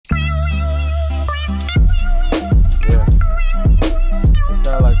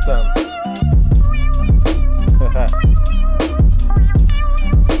something.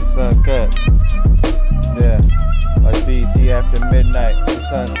 It's uncut. Yeah, like BT after midnight.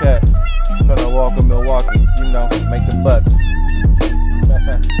 It's uncut. Tryna walk in Milwaukee, make the bucks.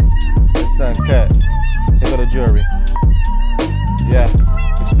 It's uncut. Here go the jury. Yeah,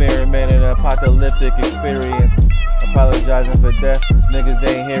 experimenting an apocalyptic experience. Apologizing for death, niggas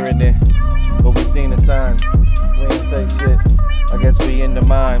ain't hearing it. But we seen the signs, we ain't say shit. I guess we in the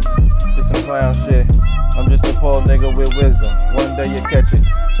mimes, this some clown shit. I'm just a poor nigga with wisdom, one day you catch it.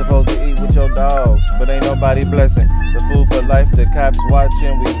 Supposed to eat with your dogs, but ain't nobody blessing. The food for life, the cops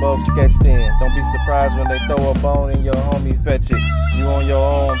watching, we both sketched in. Don't be surprised when they throw a bone and your homie fetch it. You on your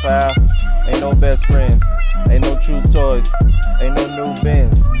own, pal, ain't no best friends. Ain't no true toys, ain't no new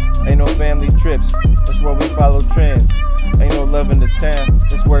bins. Ain't no family trips, that's where we follow trends. Ain't no love in the town,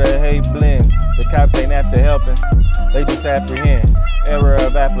 that's where the hate blends. The cops ain't after helping, they just apprehend. Error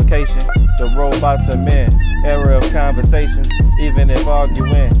of application, the robots are men. Error of conversations, even if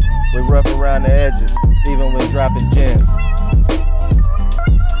arguing. We rough around the edges, even when dropping gems.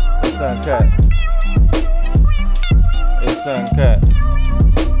 It's uncut. It's uncut.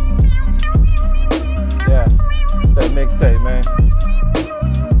 Yeah, it's that mixtape, man.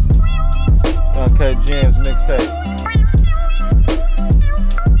 Uncut Gems mixtape.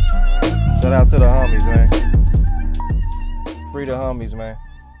 Shout out to the homies, man. Free the homies, man.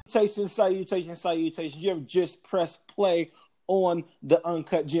 Salutations. You have just pressed play on the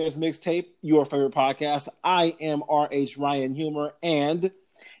Uncut Gems mixtape, your favorite podcast. I am RH Ryan Humor, and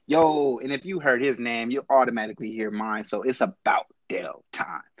and if you heard his name, you automatically hear mine. So it's about Dell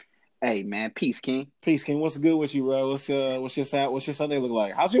time. Hey man, peace, King. Peace, King. What's good with you, bro? What's your Sunday look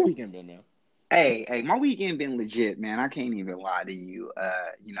like? How's your weekend been, man? Hey, my weekend been legit, man. I can't even lie to you.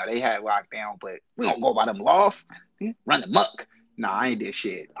 They had lockdown, but we don't go by them laws. Run amok. Nah, I ain't did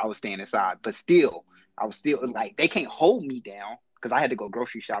shit. I was staying inside, but still, I was still like, they can't hold me down because I had to go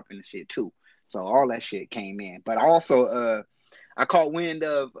grocery shopping and shit too. So all that shit came in. But also, I caught wind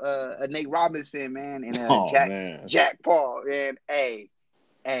of Nate Robinson, man, and Jack Paul, man. Hey.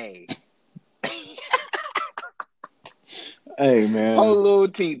 Hey, man. Po little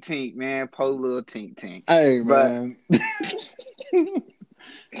tink tink, man. Po little tink tink. Hey, man.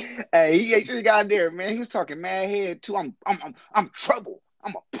 Hey, he actually got there, man. He was talking mad head too. I'm trouble.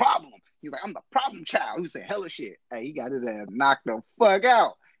 I'm a problem. He's like, I'm the problem child. He was saying hella shit. Hey, he got his ass knocked the fuck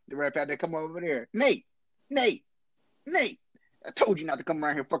out. The rap had to come over there. Nate. I told you not to come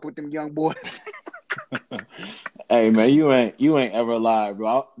around here fucking with them young boys. Hey, man, you ain't ever lied,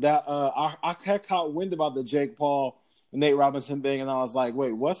 bro. I had caught wind about the Jake Paul and Nate Robinson thing, and I was like,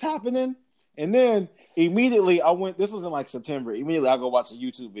 wait, what's happening? And then immediately this was in like September. Immediately I go watch the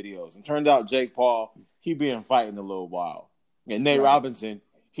YouTube videos, and turned out Jake Paul, he been fighting a little while, and Nate Robinson,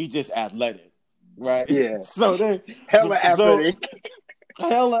 he just athletic, right? Yeah. So then hella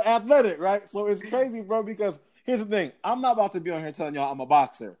athletic, right? So it's crazy, bro. Because here's the thing: I'm not about to be on here telling y'all I'm a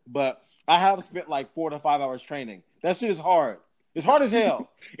boxer, but I have spent like 4 to 5 hours training. That shit is hard. It's hard as hell.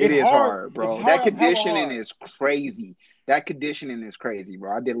 It is hard, bro. That conditioning is crazy.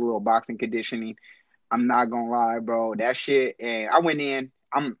 Bro. I did a little boxing conditioning. I'm not gonna lie, bro. That shit, and I went in.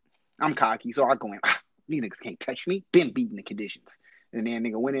 I'm cocky, so I go in. These niggas can't touch me. Been beating the conditions, and then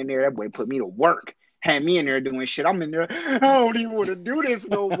nigga went in there. That boy put me to work. Had me in there doing shit. I'm in there. I don't even want to do this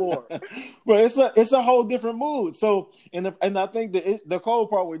no more. But it's a whole different mood. So and I think the cold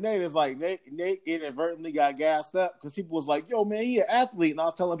part with Nate is like Nate inadvertently got gassed up because people was like, "Yo, man, he an athlete," and I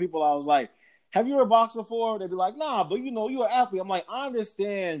was telling people, I was like, "Have you ever boxed before?" They'd be like, "Nah, but you're an athlete." I'm like, I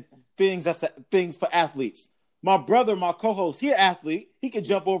understand things for athletes. My brother, my co-host, he an athlete. He can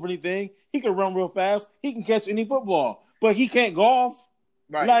jump over anything. He can run real fast. He can catch any football, but he can't golf.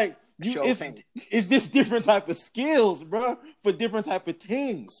 Right. Like. It's just different type of skills, bro, for different type of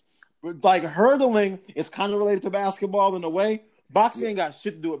things. Like hurdling is kind of related to basketball in a way. Boxing ain't got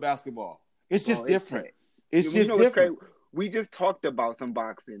shit to do with basketball. It's just different. It's just different. We just talked about some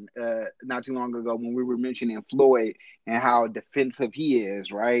boxing not too long ago when we were mentioning Floyd and how defensive he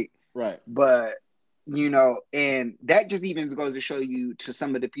is, right? Right. But, and that just even goes to show you to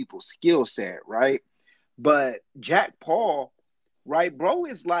some of the people's skill set, right? But Jack Paul, right, bro,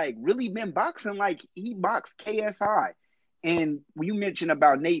 is like really been boxing like he boxed KSI. And when you mentioned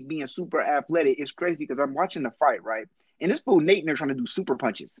about Nate being super athletic, it's crazy because I'm watching the fight, right? And this fool Nate in there trying to do super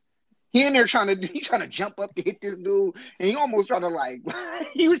punches. He in there trying to jump up to hit this dude, and he almost trying to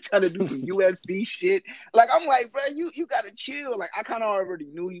he was trying to do some UFC shit. Like I'm like, bro, you gotta chill. Like I kind of already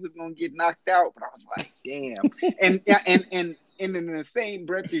knew he was gonna get knocked out, but I was like, damn. And in the same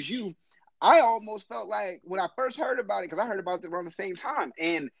breath as you, I almost felt like when I first heard about it, because I heard about it around the same time,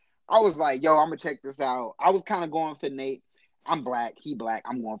 and I was like, "Yo, I'm gonna check this out." I was kind of going for Nate. I'm black. He black.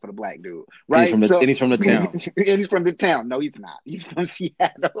 I'm going for the black dude, right? And So he's from the town. and he's from the town. No, he's not. He's from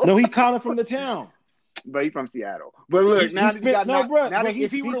Seattle. No, he kind of from the town. But he's from Seattle. But look, now that he got no, bro. now that He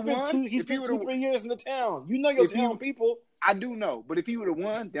if he would have won, he spent 2-3 years in the town. You know your town people. I do know, but if he would have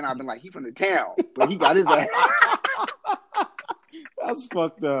won, then I've been like, he from the town. But he got his ass. That's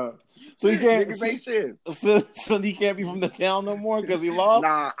fucked up. So he can't. Niggas ain't shit. So he can't be from the town no more because he lost.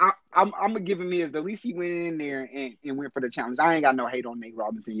 Nah, I'm gonna give him his. At least he went in there and went for the challenge. I ain't got no hate on Nate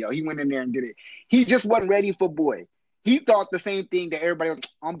Robinson, yo. He went in there and did it. He just wasn't ready for boy. He thought the same thing that everybody was.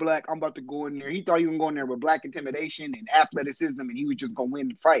 I'm black. I'm about to go in there. He thought he was going there with black intimidation and athleticism, and he was just gonna win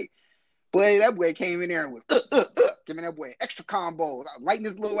the fight. Boy, that boy came in there and was giving that boy extra combos, lighting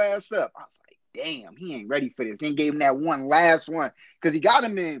his little ass up. I was like, damn, he ain't ready for this. Then gave him that one last one because he got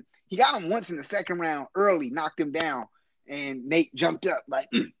him once in the second round early, knocked him down, and Nate jumped up like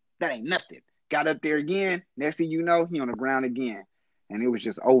that ain't nothing. Got up there again. Next thing you know, he on the ground again, and it was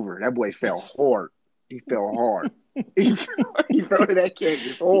just over. That boy fell hard. He fell hard. he fell to that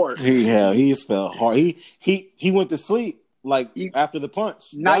canvas hard. He fell hard. He went to sleep. Like after the punch,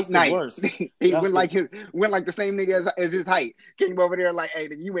 Nite-Nite. Worst. He went like the same nigga as his height. Came over there like, hey,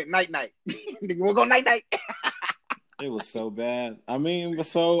 nigga, you went Nite-Nite. Nigga, we'll go Nite-Nite. It was so bad. I'm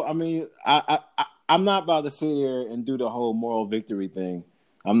not about to sit here and do the whole moral victory thing.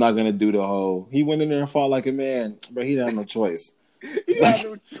 I'm not gonna do the whole. He went in there and fought like a man, but he had no choice. He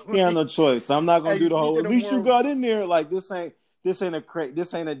had no choice. So I'm not gonna do the whole. At least you got in there. Like this ain't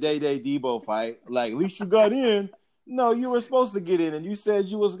a Day Debo fight. Like at least you got in. No, you were supposed to get in, and you said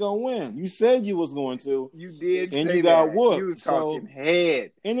you was gonna win. You said you was going to. You did, and you got whooped. You was talking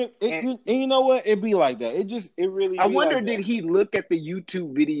head. And you know what? It be like that. It really. I wonder, did he look at the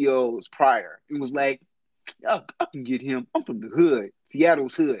YouTube videos prior and was like, I can get him. I'm from the hood,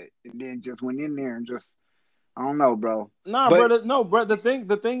 Seattle's hood, and then just went in there and just. I don't know, bro. Brother. No, bro. The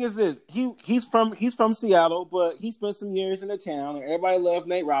thing is this. He's from Seattle, but he spent some years in the town, and everybody loved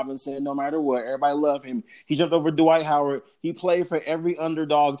Nate Robinson. No matter what, everybody loved him. He jumped over Dwight Howard. He played for every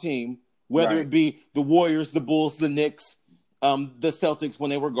underdog team, whether it be the Warriors, the Bulls, the Knicks, the Celtics when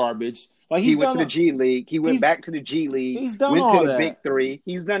they were garbage. Like he went to the G League. He went back to the G League. He's done went all to the that. Big Three.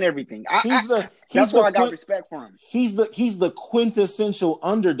 He's done everything. That's why I got respect for him. He's the quintessential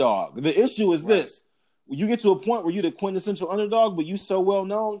underdog. The issue is this. You get to a point where you're the quintessential underdog, but you so well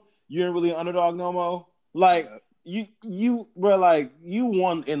known, you ain't really an underdog no more. Like you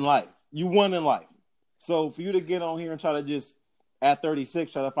won in life. You won in life. So for you to get on here and try to just at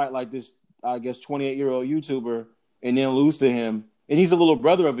 36 try to fight like this, I guess 28-year-old YouTuber and then lose to him, and he's a little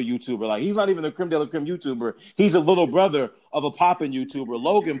brother of a YouTuber. Like he's not even a creme de la creme YouTuber. He's a little brother of a poppin' YouTuber,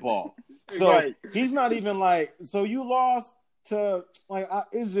 Logan Paul. So he's not even like. So you lost.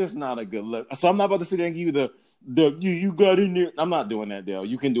 It's just not a good look. So I'm not about to sit there and give you you got in there. I'm not doing that, Dale.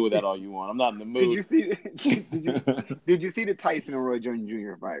 You can do that all you want. I'm not in the mood. Did you see the Tyson and Roy Jones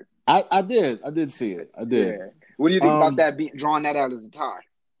Jr. fight? I did see it. I did. Yeah. What do you think about that? Drawing that out as a tie?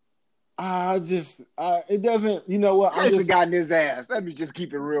 It doesn't. You know what? Tyson got in his ass. Let me just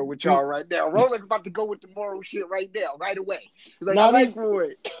keep it real with y'all right now. Roland's about to go with the moral shit right now, right away. He's like, I like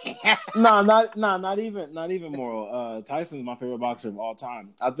Roy. not even moral. Tyson's my favorite boxer of all time.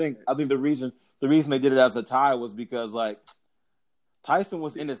 I think the reason they did it as a tie was because like Tyson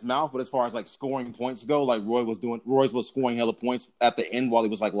was in his mouth, but as far as like scoring points go, like Royce was scoring hella points at the end while he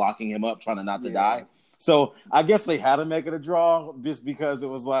was like locking him up, trying to not to die. So I guess they had to make it a draw just because it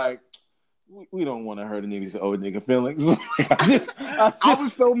was like. We don't want to hurt any of these old nigga feelings. I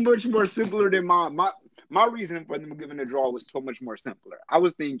was so much more simpler than my reasoning for them giving a draw was so much more simpler. I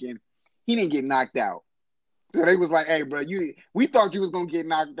was thinking he didn't get knocked out. So they was like, hey, bro, we thought you was going to get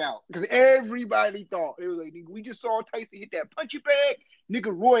knocked out. Because everybody thought. It was like, nigga, we just saw Tyson hit that punch bag.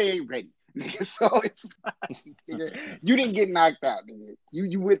 Nigga, Roy ain't ready. Nigga, so it's like, nigga, you didn't get knocked out, nigga.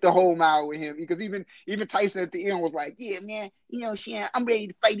 You went the whole mile with him. Because even Tyson at the end was like, yeah, man, shit, I'm ready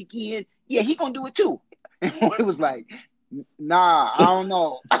to fight again. Yeah, he gonna do it too. And it was like, nah, I don't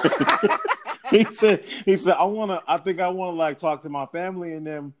know. he said, I think I wanna like talk to my family and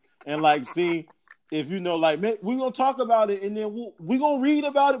them and like see if like we're gonna talk about it and then we're gonna read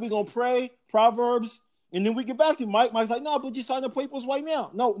about it, we're gonna pray, Proverbs, and then we get back to Mike. Mike's like, no, but you sign the papers right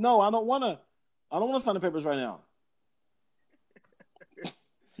now. No, I don't wanna sign the papers right now.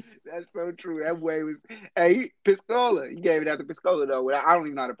 That's so true. That way was Piscola. He gave it out to Piscola though. I don't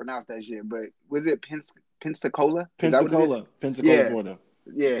even know how to pronounce that shit, but was it Pensacola? Pensacola, yeah. Florida.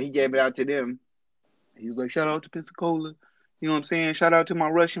 Yeah, he gave it out to them. He was like, shout out to Pensacola. You know what I'm saying? Shout out to my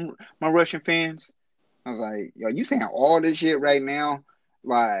Russian fans. I was like, yo, you saying all this shit right now?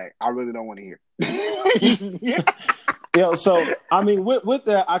 Like, I really don't want to hear. Yeah. Yeah, so I mean, with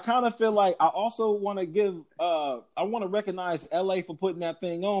that, I kind of feel like I also want to I want to recognize LA for putting that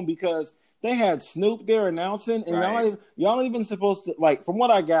thing on because they had Snoop there announcing, and Right. y'all not even supposed to, like, from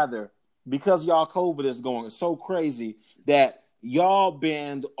what I gather, because y'all COVID is going so crazy that y'all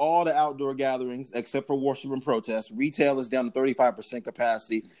banned all the outdoor gatherings except for worship and protest. Retail is down to 35%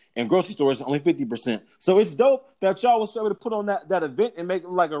 capacity, and grocery stores only 50%. So it's dope that y'all was able to put on that event and make it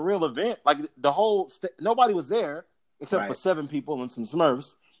like a real event. Like the whole nobody was there except for Right. 7 people and some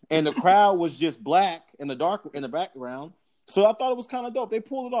Smurfs, and the crowd was just black in the background. So I thought it was kind of dope. They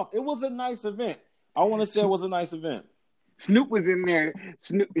pulled it off. It was a nice event. I want to say it was a nice event. Snoop was in there.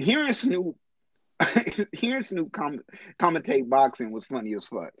 Hearing Snoop, commentate boxing was funny as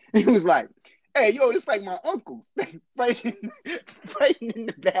fuck. He was like, "Hey, yo, it's like my uncle fighting, fighting in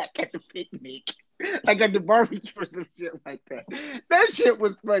the back at the picnic, like at the barbecue or some shit like that." That shit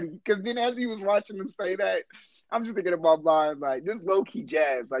was funny because then as he was watching him say that, I'm just thinking about mine like this low key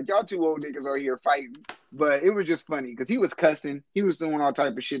jazz. Like y'all two old niggas are here fighting, but it was just funny because he was cussing, he was doing all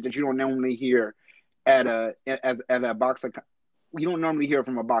type of shit that you don't normally hear at a boxing. You don't normally hear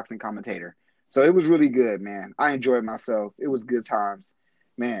from a boxing commentator. So it was really good, man. I enjoyed myself. It was good times,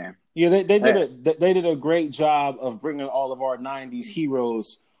 man. Yeah, Hey, they did a great job of bringing all of our '90s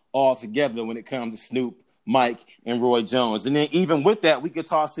heroes all together when it comes to Snoop, Mike, and Roy Jones. And then even with that, we could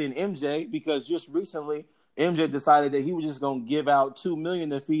toss in MJ because just recently MJ decided that he was just going to give out $2 million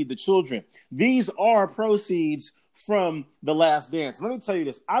to feed the children. These are proceeds from The Last Dance. Let me tell you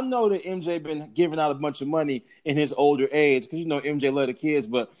this. I know that MJ been giving out a bunch of money in his older age because MJ love the kids,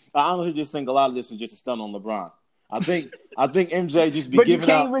 but I honestly just think a lot of this is just a stunt on LeBron. I think MJ just be but you giving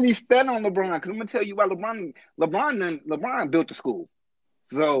can't out. really stand on LeBron because I'm gonna tell you why LeBron built the school,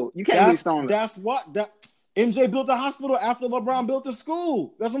 so you can't really stand on. That's what that MJ built a hospital after LeBron built a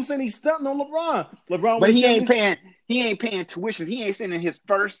school. That's what I'm saying. He's stunting on LeBron. LeBron But with he ain't championship. paying. He ain't paying tuition. He ain't sending his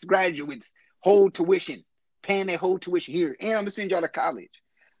first graduates whole tuition, paying their whole tuition here, and I'm gonna send y'all to college.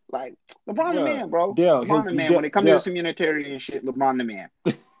 Like LeBron the Bruh, man, bro. Dale, LeBron the man. When it comes to this humanitarian shit, LeBron the man.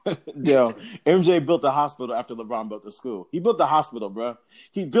 Dale, MJ built a hospital after LeBron built a school. He built a hospital, bro.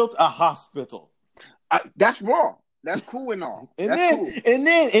 He built a hospital. That's wrong. That's cool and all. And That's then cool.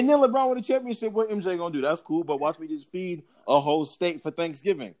 and then LeBron with a championship. What MJ gonna do? That's cool, but watch me just feed a whole state for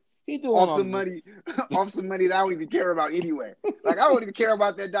Thanksgiving. He doing Off all some this. money, off some money that I don't even care about anyway. Like I don't even care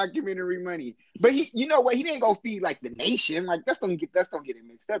about that documentary money. But you know what? He didn't go feed like the nation. Like that's don't get it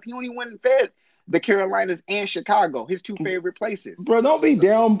mixed up. He only went and fed the Carolinas and Chicago, his two favorite places. Bro, don't be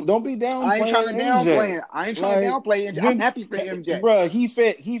down I ain't trying playing to MJ. downplay it. I ain't trying to Like downplay MJ. I'm when, happy for MJ. bro, he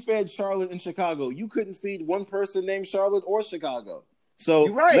fed Charlotte and Chicago. You couldn't feed one person named Charlotte or Chicago. You So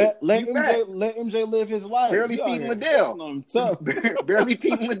right. let You bet. MJ live his life. Barely You out feeding here Liddell. hating on him tough. Barely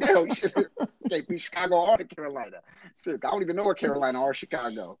feeding Liddell. You should can't beat Chicago or the Carolina. Shit, I don't even know a Carolina or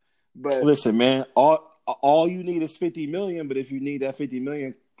Chicago. But Listen, man, all you need is 50 million, but if you need that 50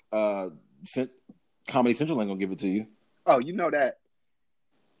 million, Comedy Central ain't gonna give it to you. oh, you know that.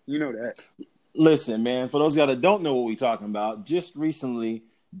 You know that. Listen, man, for those of y'all that don't know what we're talking about, just recently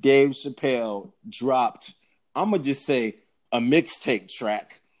Dave Chappelle dropped, I'm gonna just say, a mixtape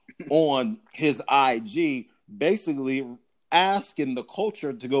track on his IG, basically asking the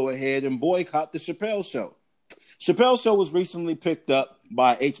culture to go ahead and boycott the Chappelle Show. Chappelle Show was recently picked up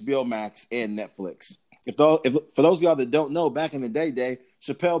by HBO Max and Netflix. If for those of y'all that don't know, back in the day,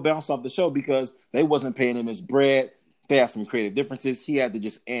 Chappelle bounced off the show because they wasn't paying him his bread. They had some creative differences. He had to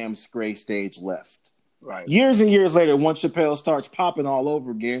just scray stage left. Right. Years and years later, once Chappelle starts popping all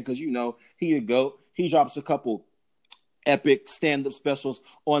over again, because he a goat, he drops a couple epic stand-up specials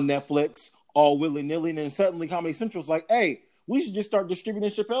on Netflix, all willy-nilly, and then suddenly Comedy Central's like, hey, we should just start distributing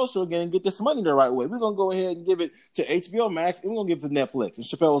Chappelle Show again and get this money the right way. We're going to go ahead and give it to HBO Max, and we're going to give it to Netflix. And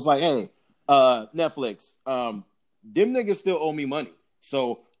Chappelle was like, hey, Netflix, them niggas still owe me money.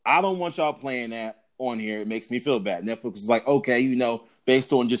 So I don't want y'all playing that on here. It makes me feel bad. Netflix is like, okay,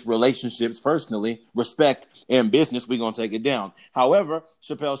 based on just relationships personally, respect, and business, we're going to take it down. However,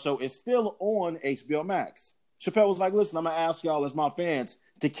 Chappelle Show is still on HBO Max. Chappelle was like, listen, I'm going to ask y'all as my fans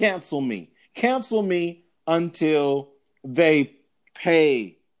to cancel me. Cancel me until they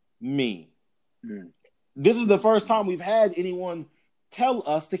pay me. Mm. This is the first time we've had anyone tell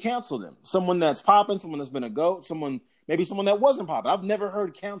us to cancel them. Someone that's popping, someone that's been a goat, maybe someone that wasn't popping. I've never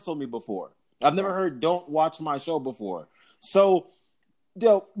heard cancel me before. I've never heard don't watch my show before. So,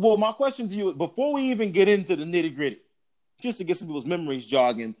 well, my question to you, before we even get into the nitty gritty, just to get some people's memories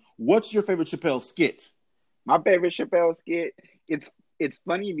jogging, what's your favorite Chappelle skit? My favorite Chappelle skit. It's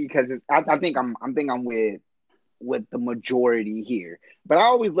funny because I think I'm with the majority here. But I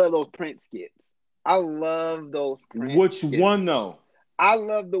always love those Prince skits. I love those Prince Which skits. one though? I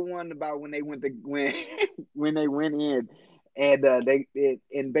love the one about when they went to when they went in and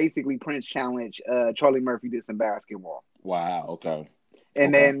and basically Prince challenged Charlie Murphy to some basketball. Wow. Okay.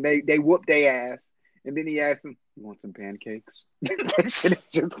 And Okay. then they whooped their ass. And then he asked him, "You want some pancakes?" That shit is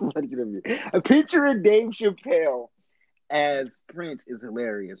just funny to me. A picture of Dave Chappelle as Prince is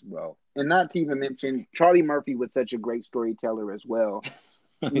hilarious, bro. And not to even mention, Charlie Murphy was such a great storyteller as well.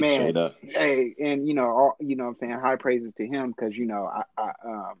 Straight Man, up. hey, and what I'm saying, high praises to him because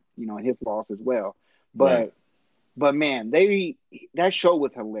and his loss as well. Right. But man, that show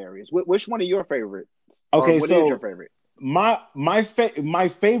was hilarious. Which one of your favorites? Or Okay, what is your so favorite? my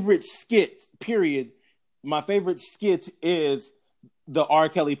favorite skit, period. My favorite skit is the R.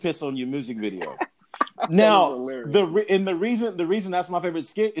 Kelly "Piss on You" music video. Now, the reason that's my favorite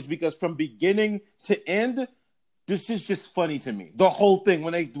skit is because from beginning to end, this is just funny to me. The whole thing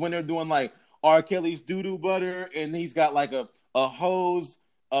when they're doing like R. Kelly's doo doo butter, and he's got like a hose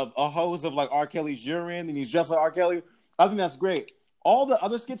of like R. Kelly's urine, and he's dressed like R. Kelly. I think that's great. All the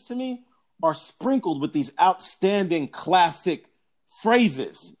other skits to me are sprinkled with these outstanding classic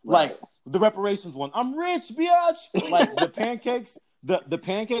phrases, Right. like the reparations one. I'm rich, bitch. Like the pancakes. The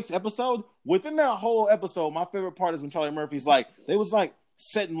pancakes episode, within that whole episode, my favorite part is when Charlie Murphy's like, they was like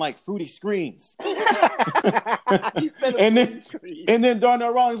setting like fruity screens. and then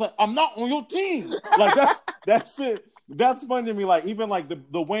Darnell Rollins like, I'm not on your team. Like that's shit. That's funny to me. Like even like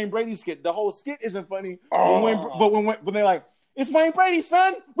the Wayne Brady skit, the whole skit isn't funny. But when they're like, it's Wayne Brady,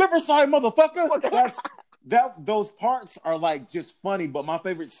 son, Riverside, motherfucker. Those parts are like just funny. But my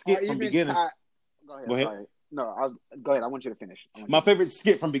favorite skit from beginning. Go ahead. Sorry. No, go ahead. I want you to finish. My favorite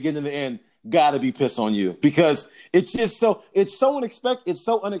skit from beginning to end gotta be "Piss on You" because it's just so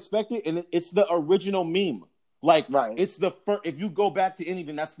unexpected, and it's the original meme. Like, right. It's the first. If you go back to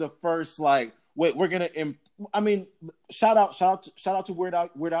anything, that's the first. Like, wait, we're gonna. I mean, shout out to Weird Al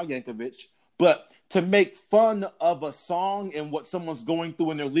Yankovic, but to make fun of a song and what someone's going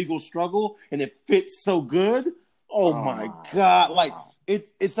through in their legal struggle, and it fits so good. Oh my god! Like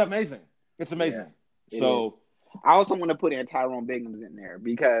it's amazing. It's amazing. Yeah, so. I also want to put in Tyrone Biggums in there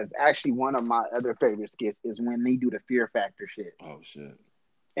because actually one of my other favorite skits is when they do the Fear Factor shit. Oh shit!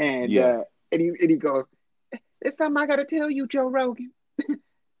 And he goes, "It's something I gotta tell you, Joe Rogan.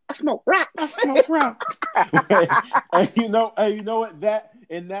 I smoke rock. And you know what? That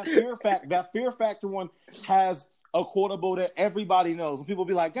Fear Factor one has a quotable that everybody knows. And people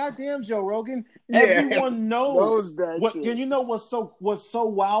be like, "God damn, Joe Rogan!" Everyone knows what. And you know what's so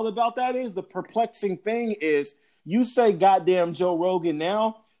wild about that is the perplexing thing is you say "goddamn Joe Rogan"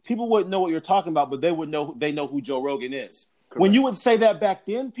 now, people wouldn't know what you're talking about, but they know who Joe Rogan is. Correct. When you would say that back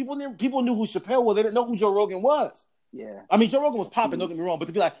then, people knew who Chappelle was. They didn't know who Joe Rogan was. Yeah, I mean Joe Rogan was popping. Don't get me wrong, but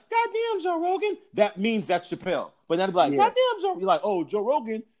to be like, "Goddamn Joe Rogan," that means that's Chappelle. But now to be like, "Goddamn Joe," you're like, "Oh, Joe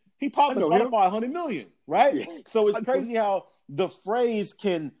Rogan, he popping Spotify 100 million, right?" Yeah. So it's crazy how the phrase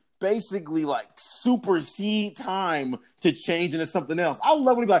can basically like supersede time to change into something else. I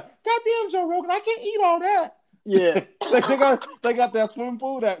love when he be like, "Goddamn Joe Rogan, I can't eat all that." Yeah, like they got that swimming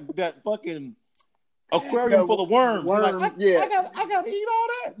pool, that fucking aquarium full of worms. Like, I got to eat all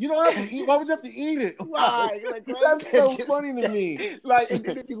that. You don't have to eat. Why would you have to eat it? Like, that's so funny to me. Like, and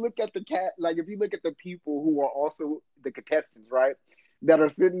then if you look at if you look at the people who are also the contestants, right, that are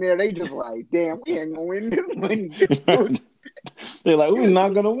sitting there, they just like, damn, we ain't gonna win this money. They're like, we're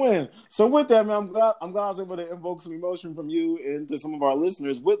not gonna win. So with that, man, I'm glad I was able to invoke some emotion from you and to some of our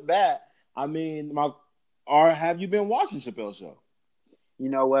listeners. With that, I mean, have you been watching Chappelle's show? You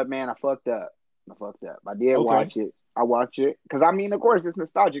know what, man? I fucked up. I did watch it. I watch it because I mean, of course, it's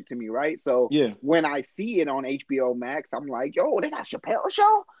nostalgic to me, right? So when I see it on HBO Max, I'm like, yo, they got Chappelle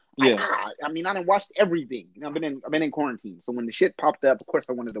show. Yeah. I mean, I done watched everything. I've been in quarantine, so when the shit popped up, of course,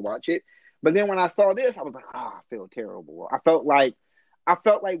 I wanted to watch it. But then when I saw this, I was like, I feel terrible. I felt like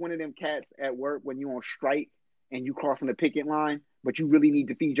one of them cats at work when you on strike and you crossing the picket line, but you really need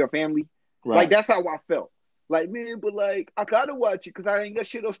to feed your family. Right. Like that's how I felt. Like, man, but like I gotta watch it because I ain't got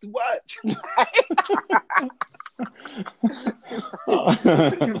shit else to watch.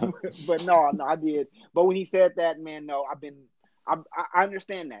 But no, I did. But when he said that, man, no, I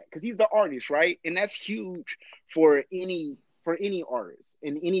understand that because he's the artist, right? And that's huge for any artist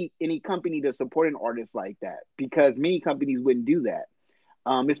and any company to support an artist like that because many companies wouldn't do that.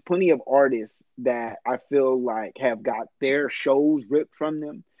 There's plenty of artists that I feel like have got their shows ripped from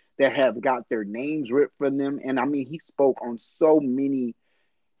them, that have got their names ripped from them. And I mean, he spoke on so many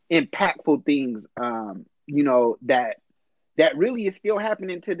impactful things, that really is still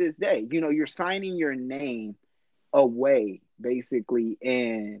happening to this day. You're signing your name away basically,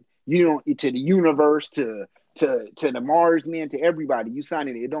 and to the universe, to the Mars men, to everybody. You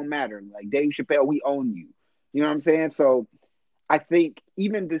signing it. It don't matter. Like Dave Chappelle, we own you. You know what I'm saying? So I think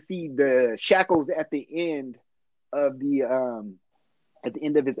even to see the shackles at the end of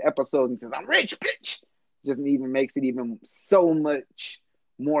his episode and says, "I'm rich, bitch," just even makes it even so much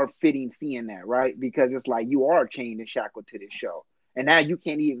more fitting seeing that, right? Because it's like you are chained and shackled to this show, and now you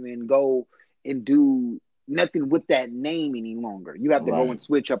can't even go and do nothing with that name any longer. You have to go and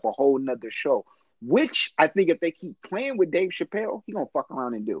switch up a whole nother show, which I think if they keep playing with Dave Chappelle, he's gonna fuck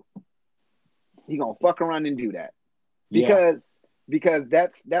around and do. He's gonna fuck around and do that because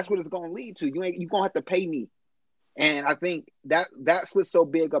that's what it's gonna lead to. You gonna have to pay me. And I think that's what's so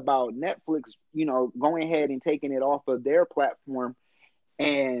big about Netflix, going ahead and taking it off of their platform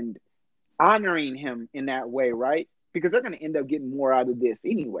and honoring him in that way, right? Because they're going to end up getting more out of this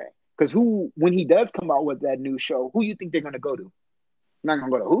anyway. Because when he does come out with that new show, who you think they're going to go to? Not going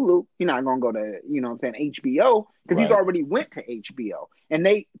to go to Hulu. He's not going to go to, HBO, because he's already went to HBO. And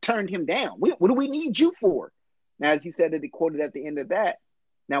they turned him down. What do we need you for? Now, as he said, that he quoted at the end of that,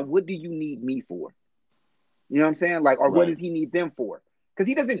 now what do you need me for? You know what I'm saying? Like, or what does he need them for? Because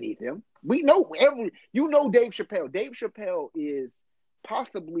he doesn't need them. We know Dave Chappelle. Dave Chappelle is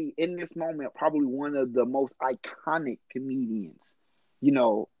possibly in this moment probably one of the most iconic comedians,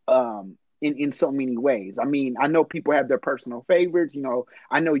 in so many ways. I mean, I know people have their personal favorites.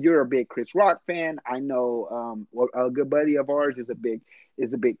 I know you're a big Chris Rock fan. I know a good buddy of ours is a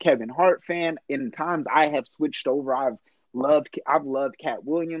big Kevin Hart fan. In times I have switched over. I've loved Cat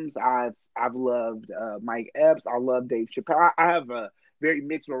Williams. I've loved Mike Epps. I love Dave Chappelle. I have a very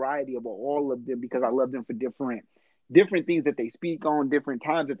mixed variety of all of them because I love them for different things that they speak on, different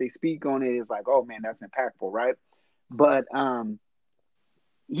times that they speak on it. Is like, oh man, that's impactful, right? But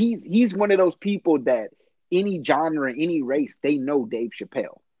he's one of those people that any genre, any race, they know Dave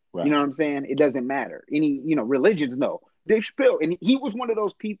Chappelle. Right. You know what I'm saying? It doesn't matter. Any religions know Dave Chappelle, and he was one of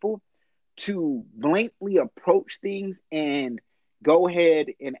those people to blankly approach things and go ahead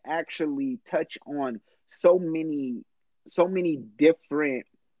and actually touch on so many different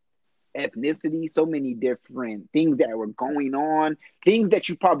ethnicities, so many different things that were going on, things that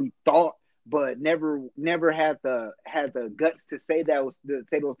you probably thought but never had the guts to say those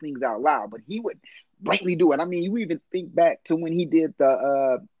things out loud. But he would blatantly do it. I mean, you even think back to when he did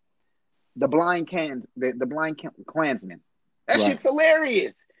the blind Klansman. That shit's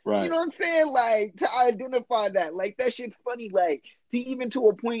hilarious. Right. You know what I'm saying? Like, to identify that, like, that shit's funny. Like, to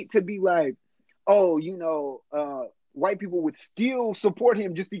a point to be like, oh, white people would still support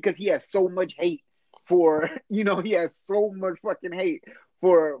him just because he has so much hate for, he has so much fucking hate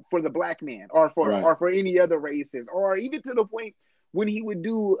for the black man or for any other races, or even to the point when he would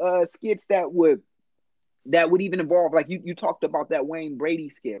do skits that would even involve, like you talked about that Wayne Brady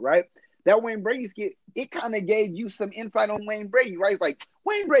skit, right? That Wayne Brady skit, it kind of gave you some insight on Wayne Brady, right? It's like,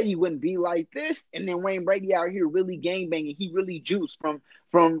 Wayne Brady wouldn't be like this. And then Wayne Brady out here really gangbanging. He really Juice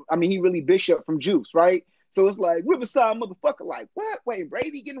he really Bishop from Juice, right? So it's like, Riverside motherfucker, like, what? Wayne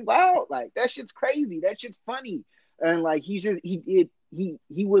Brady getting wild? Like, that shit's crazy. That shit's funny. And like, he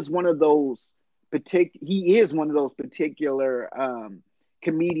was one of those he is one of those particular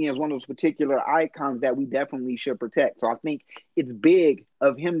comedians, one of those particular icons that we definitely should protect. So I think it's big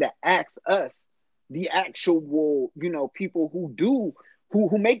of him to ask us, the actual, people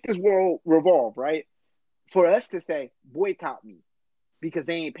who make this world revolve, right? For us to say, boycott me because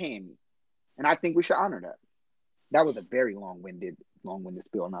they ain't paying me. And I think we should honor that. That was a very long-winded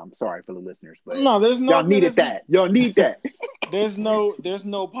spiel. Now I'm sorry for the listeners, but y'all needed that. Y'all need that. There's no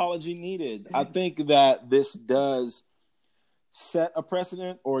apology needed. I think that this does set a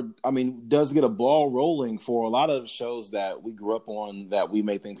precedent, does get a ball rolling for a lot of shows that we grew up on that we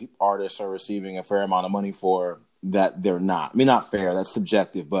may think artists are receiving a fair amount of money for that they're not. I mean, not fair, that's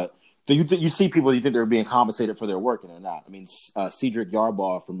subjective, but you see people, you think they're being compensated for their work and they're not. I mean, Cedric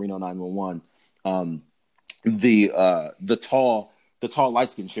Yarbaugh from Reno 911, the tall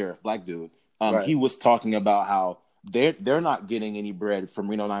light-skinned sheriff, black dude, he was talking about how they're not getting any bread from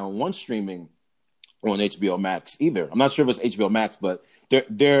Reno 911 streaming on HBO Max either. I'm not sure if it's HBO Max, but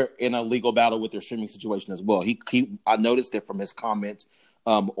they're in a legal battle with their streaming situation as well. I noticed it from his comments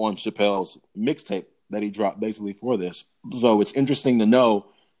on Chappelle's mixtape that he dropped basically for this. So it's interesting to know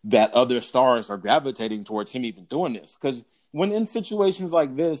that other stars are gravitating towards him even doing this. Because when in situations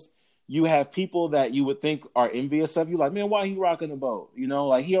like this, you have people that you would think are envious of you, like, man, why he rocking the boat?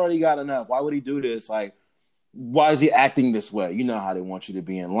 Like, he already got enough. Why would he do this? Like, why is he acting this way? You know how they want you to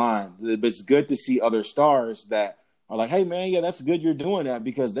be in line. But it's good to see other stars that are like, hey, man, yeah, that's good you're doing that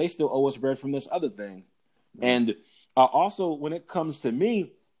because they still owe us bread from this other thing. And also, when it comes to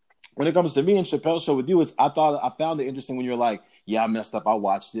me and Chappelle's show with you, I found it interesting when you're like, yeah, I messed up. I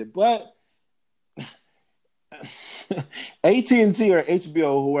watched it. But AT&T or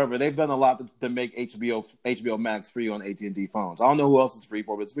HBO, whoever, they've done a lot to make HBO Max free on AT&T phones. I don't know who else it's free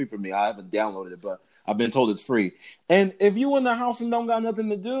for, but it's free for me. I haven't downloaded it, but I've been told it's free. And if you in the house and don't got nothing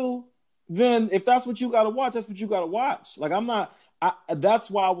to do, then if that's what you got to watch, that's what you got to watch. Like that's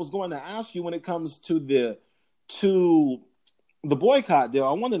why I was going to ask you when it comes to the boycott deal.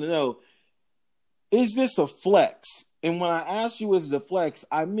 I wanted to know, is this a flex? And when I ask you, is it a flex?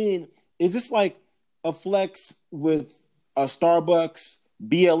 I mean, is this like a flex with a Starbucks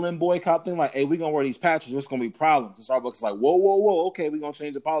BLM boycott thing? Like, hey, we're going to wear these patches. There's going to be problems. And Starbucks is like, whoa. Okay, we're going to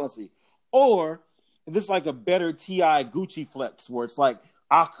change the policy. Or is this like a better T.I. Gucci flex where it's like,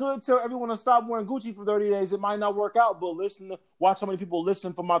 I could tell everyone to stop wearing Gucci for 30 days. It might not work out, but watch how many people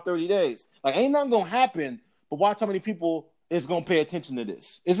listen for my 30 days. Like, ain't nothing going to happen, but watch how many people is going to pay attention to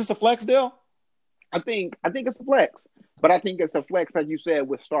this. Is this a flex deal? I think it's a flex, but I think it's a flex, as you said,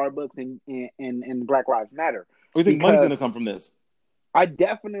 with Starbucks and Black Lives Matter. Or you think money's going to come from this? I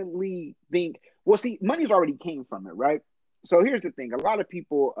definitely think. Well, see, money's already came from it, right? So here's the thing: a lot of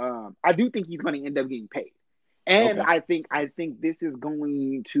people, I do think he's going to end up getting paid, and okay. I think this is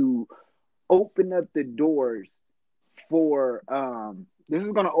going to open up the doors for. This is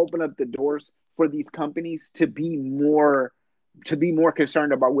going to open up the doors for these companies to be more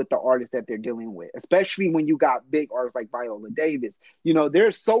concerned about what the artists that they're dealing with, especially when you got big artists like Viola Davis. You know,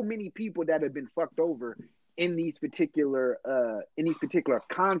 there's so many people that have been fucked over in these particular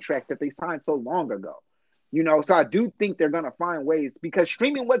contracts that they signed so long ago. You know, so I do think they're gonna find ways because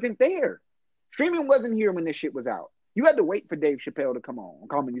streaming wasn't there. Streaming wasn't here when this shit was out. You had to wait for Dave Chappelle to come on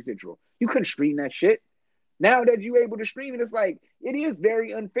Comedy Central. You couldn't stream that shit. Now that you're able to stream it, it's like it is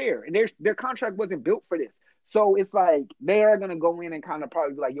very unfair, and their contract wasn't built for this. So it's like they are gonna go in and kind of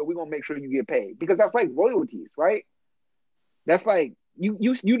probably be like, yo, we're gonna make sure you get paid because that's like royalties, right? That's like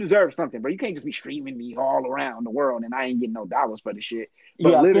you deserve something, bro. You can't just be streaming me all around the world and I ain't getting no dollars for the shit.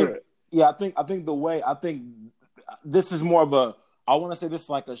 But I think this is more of a, I want to say this is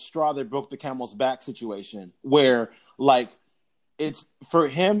like a straw that broke the camel's back situation where like it's for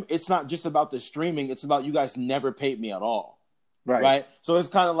him, it's not just about the streaming, it's about you guys never paid me at all. Right. So it's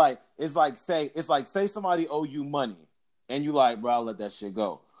kind of like say somebody owe you money and you like, bro, I'll let that shit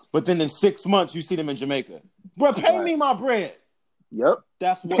go. But then in 6 months you see them in Jamaica. Bro, pay me my bread. Yep.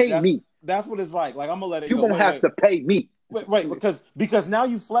 That's what it's like. Like I'm gonna let it go. You gonna have to pay me. Wait, because now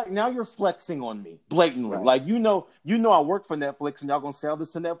you're flexing on me blatantly. Right. Like you know I work for Netflix and y'all gonna sell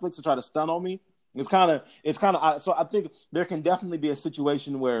this to Netflix to try to stun on me. It's kind of so I think there can definitely be a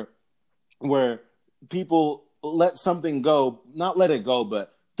situation where people let something go, not let it go,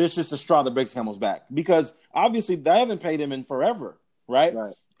 but there's just a straw that breaks the camel's back because obviously they haven't paid him in forever, right?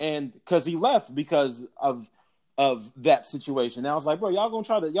 And because he left because of that situation. Now it's like, bro, y'all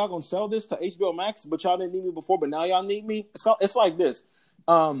gonna sell this to HBO Max, but y'all didn't need me before, but now y'all need me. It's like this.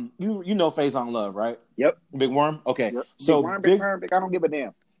 You know Phase on Love, right? Yep. Big Worm. Okay. Yep. So Big Worm, I don't give a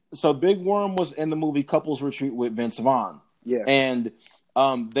damn. So Big Worm was in the movie Couples Retreat with Vince Vaughn. Yeah. And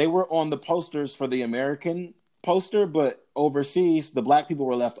they were on the posters for the American poster, but overseas the black people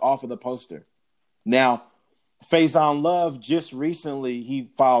were left off of the poster. Now, Phase on Love just recently he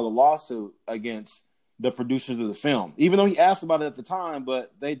filed a lawsuit against the producers of the film, even though he asked about it at the time,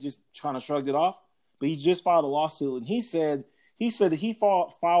 but they just kind of shrugged it off. But he just filed a lawsuit, and he said he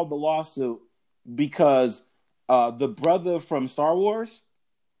filed the lawsuit because the brother from Star Wars,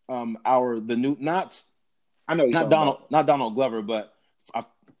 not Donald Glover, but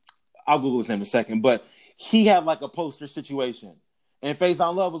I'll Google his name in a second. But he had like a poster situation, and Phase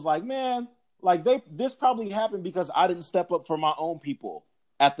on Love was like, man, like this probably happened because I didn't step up for my own people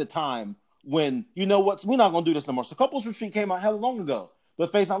at the time. When you know what, we're not gonna do this no more. So Couples Retreat came out hella long ago.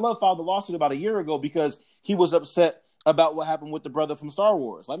 But Phase on Love filed the lawsuit about a year ago because he was upset about what happened with the brother from Star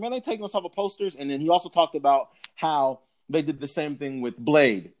Wars. Like, man, they taking us off of posters, and then he also talked about how they did the same thing with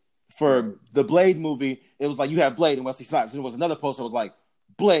Blade. For the Blade movie, it was like you have Blade and Wesley Snipes, and there was another poster that was like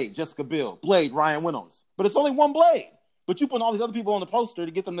Blade, Jessica Biel, Blade, Ryan Reynolds. But it's only one Blade. But you put all these other people on the poster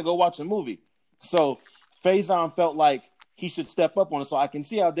to get them to go watch the movie. So Faison felt like he should step up on it. So I can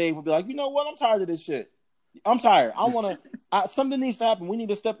see how Dave would be like, you know what? I'm tired of this shit. I'm tired. Something needs to happen. We need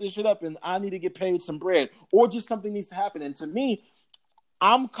to step this shit up and I need to get paid some bread or just something needs to happen. And to me,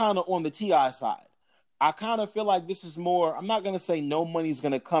 I'm kind of on the T.I. side. I kind of feel like this is more, I'm not going to say no money's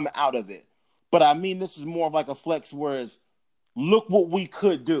going to come out of it, But I mean, this is more of like a flex, whereas look what we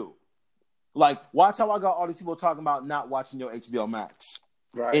could do. Like, watch how I got all these people talking about not watching your HBO Max,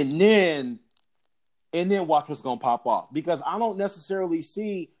 Right. and then watch what's gonna pop off. Because I don't necessarily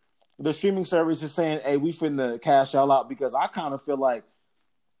see the streaming services saying, "Hey, we finna cash y'all out," because I kind of feel like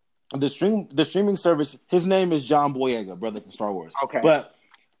the streaming service. His name is John Boyega, brother from Star Wars. Okay. But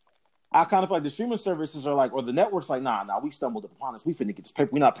I kind of feel like the streaming services are like, or the network's like, nah, we stumbled upon this. We finna get this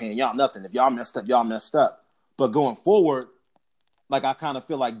paper. We're not paying y'all nothing. If y'all messed up, y'all messed up. But going forward, like, I kind of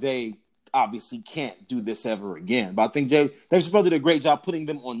feel like they obviously can't do this ever again. But I think Dave Chappelle did a great job putting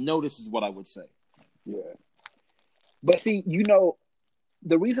them on notice, is what I would say. Yeah. But see,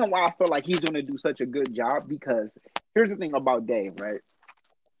 the reason why I feel like he's going to do such a good job, because here's the thing about Dave, right?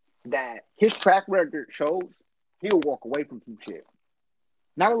 That his track record shows he'll walk away from some shit.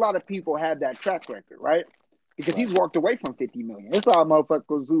 Not a lot of people have that track record, right? Because he's walked away from 50 million. It's all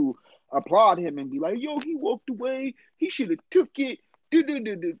motherfuckers who applaud him and be like, yo, he walked away. He should have took it.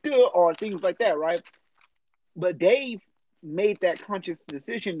 Or things like that, right? But Dave made that conscious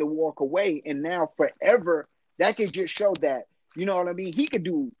decision to walk away. And now forever, that could just show that, you know what I mean? He could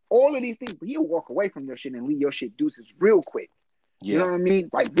do all of these things, but he'll walk away from your shit and leave your shit deuces real quick. Yeah. You know what I mean?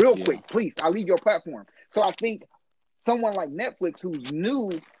 Like, real quick, please. I'll leave your platform. So I think someone like Netflix, who's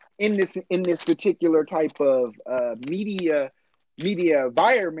new in this particular type of media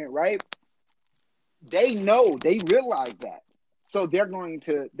environment, right? They realize that. So they're going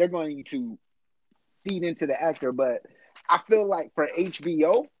to feed into the actor. But I feel like for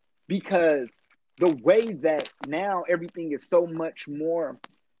HBO, because the way that now everything is so much more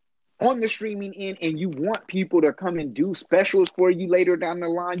on the streaming end, and you want people to come and do specials for you later down the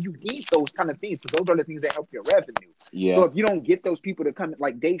line, you need those kind of things, because those are the things that help your revenue. Yeah. So if you don't get those people to come,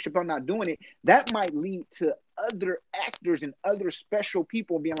 like Dave Chappelle not doing it, that might lead to other actors and other special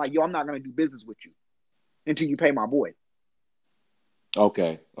people being like, yo, I'm not going to do business with you until you pay my boy.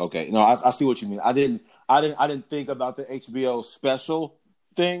 Okay. No, I see what you mean. I didn't think about the HBO special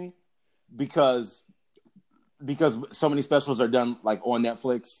thing because so many specials are done like on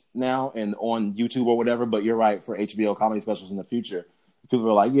Netflix now and on YouTube or whatever. But you're right, for HBO comedy specials in the future, people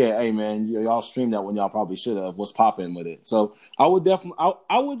are like, yeah, hey man, y'all streamed that when y'all probably should have. What's popping with it? So I would definitely,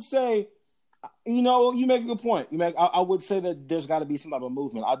 I would say, you make a good point. I would say that there's got to be some type of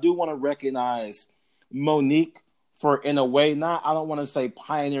movement. I do want to recognize Monique for, in a way, I don't want to say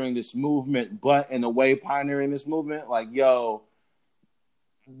pioneering this movement, but in a way pioneering this movement. Like, yo,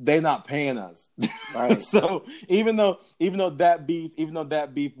 they're not paying us. Right. So even though that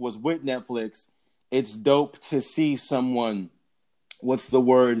beef was with Netflix, it's dope to see someone, what's the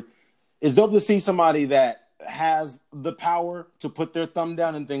word? It's dope to see somebody that has the power to put their thumb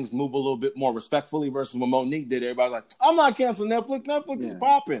down and things move a little bit more respectfully versus what Monique did. Everybody's like, I'm not canceling Netflix. Netflix is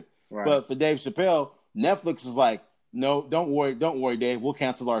popping. Right. But for Dave Chappelle, Netflix is like, no, don't worry, Dave. We'll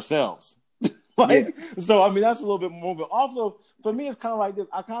cancel ourselves. So I mean, that's a little bit more. But also, for me, it's kind of like this.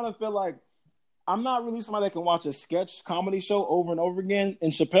 I kind of feel like I'm not really somebody that can watch a sketch comedy show over and over again.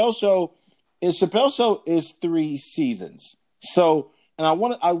 And Chappelle show is 3 seasons. So, and I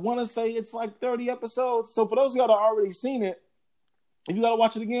want to say it's like 30 episodes. So for those of y'all that already seen it, if you got to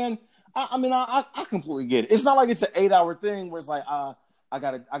watch it again, I completely get it. It's not like it's an 8-hour thing where it's like I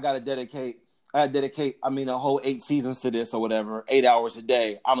gotta dedicate a whole 8 seasons to this or whatever, 8 hours a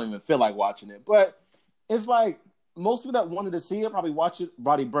day. I don't even feel like watching it. But it's like most people that wanted to see it probably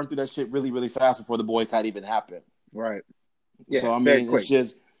burnt through that shit really, really fast before the boycott even happened. Right. Yeah. So it's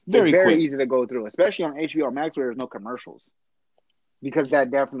just very quick. Very easy to go through, especially on HBO Max where there's no commercials. Because that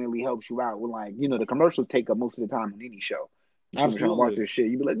definitely helps you out with, like, the commercials take up most of the time in any show. Absolutely. Trying to watch this shit,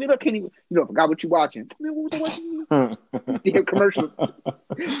 you be like, man, I can't even, I forgot what you watching. Man, what was I watching? Damn commercials.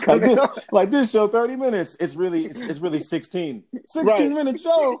 like this show, 30 minutes. It's really 16 minute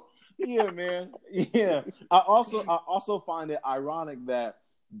show. Yeah, man. Yeah. I also find it ironic that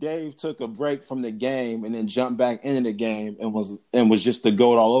Dave took a break from the game and then jumped back into the game and was just the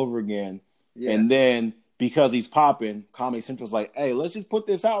GOAT all over again. Yeah. And then because he's popping, Comedy Central's like, hey, let's just put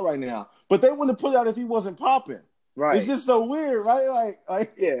this out right now. But they wouldn't have put it out if he wasn't popping. Right. It's just so weird, right?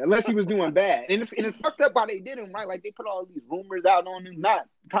 Like yeah, unless he was doing bad. And it's fucked up how they did him, right? Like, they put all these rumors out on him. Not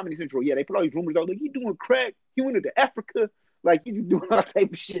Comedy Central, yeah, they put all these rumors out, like, he doing crack, he went into Africa, like, he just doing all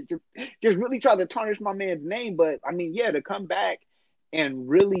type of shit. Just really try to tarnish my man's name. But I mean, yeah, to come back and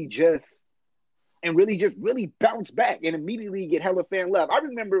really bounce back and immediately get hella fan love. I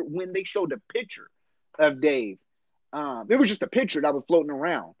remember when they showed a picture of Dave. It was just a picture that was floating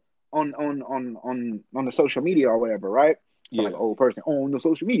around on the social media or whatever, right? Sound like an old person on the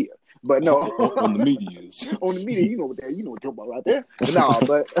social media, but no, on the medias. On the media, you know what you're talking about right there.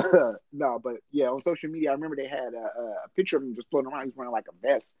 No, but yeah, on social media, I remember they had a picture of him just floating around. He's wearing like a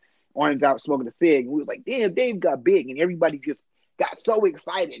vest, orange out, smoking a cig, and we was like, "Damn, Dave got big," and everybody just got so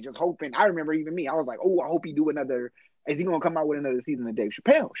excited, just hoping. I remember even me, I was like, "Oh, I hope he do another. Is he gonna come out with another season of Dave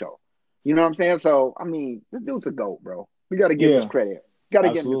Chappelle show?" You know what I'm saying? So, I mean, this dude's a GOAT, bro. We got to give him his credit. Got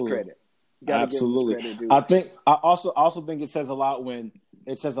to give him his credit. Absolutely. I also think it says a lot when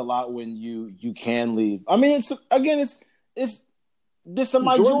you can leave. I mean, it's this is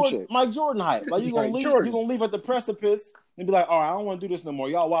Mike Jordan hype. Like you're gonna leave at the precipice and be like, all right, I don't want to do this no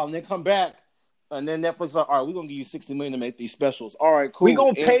more, y'all. Wow, and then come back, and then Netflix like, all right, we're gonna give you $60 million to make these specials. All right, cool. We're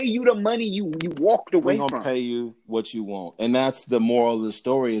gonna pay you the money you walked away from. We're gonna pay you what you want, and that's the moral of the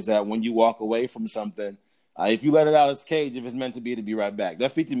story: is that when you walk away from something. If you let it out of its cage, if it's meant to be right back.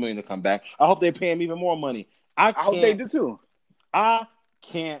 That $50 million to come back. I hope they pay him even more money. I hope they do too. I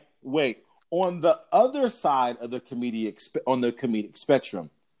can't wait. On the other side of the comedic spectrum,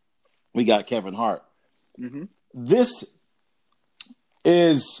 we got Kevin Hart. Mm-hmm. This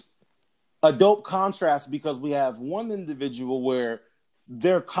is a dope contrast because we have one individual where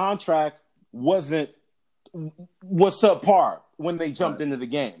their contract was subpar when they jumped into the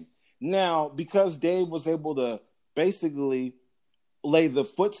game. Now, because Dave was able to basically lay the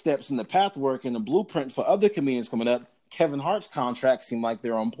footsteps and the pathwork and the blueprint for other comedians coming up, Kevin Hart's contracts seem like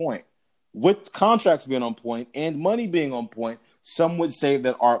they're on point. With contracts being on point and money being on point, some would say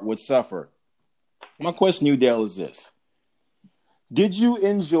that art would suffer. My question to you, Dale, is this. Did you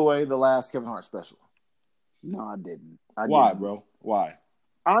enjoy the last Kevin Hart special? No, I didn't. Why, bro? Why?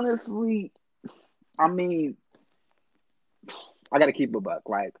 Honestly, I mean, I got to keep it a buck.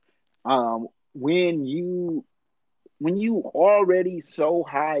 Like, when you already so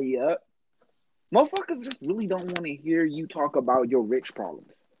high up, motherfuckers just really don't want to hear you talk about your rich problems.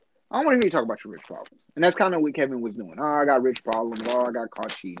 I don't want to hear you talk about your rich problems. And that's kind of what Kevin was doing. Oh, I got rich problems. Oh, I got caught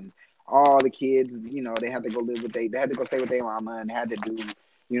cheating. All the kids, they had to go they had to go stay with their mama and had to do,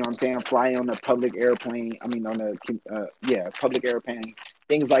 what I'm saying, fly on a public airplane. I mean, on a, public airplane,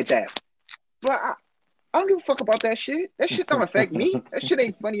 things like that. But I don't give a fuck about that shit. That shit don't affect me. That shit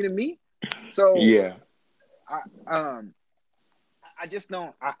ain't funny to me. So yeah, I just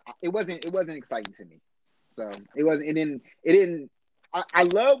don't. It wasn't exciting to me. So it didn't. I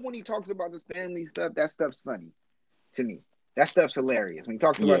love when he talks about his family stuff. That stuff's funny to me. That stuff's hilarious when he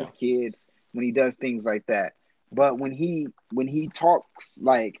talks about his kids. When he does things like that. But when he talks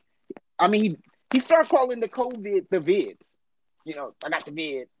like, I mean, he starts calling the COVID the vids. I got the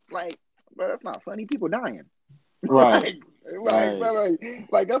vid. Like, bro, that's not funny. People dying. Right.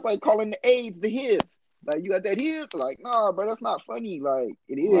 like that's like calling the AIDS the HIV. Like, you got that HIV? Like, nah, bro, that's not funny. Like,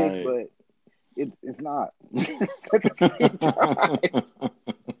 it is, but it's not.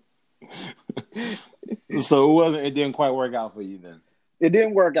 So it didn't quite work out for you then. It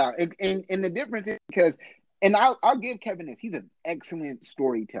didn't work out. And the difference is because, and I'll give Kevin this, he's an excellent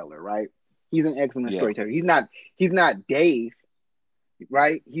storyteller, right? He's an excellent storyteller. He's not Dave,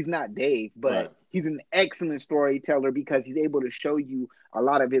 right? He's not Dave, but he's an excellent storyteller because he's able to show you a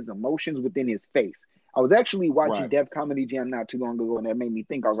lot of his emotions within his face. I was actually watching Def Comedy Jam not too long ago, and that made me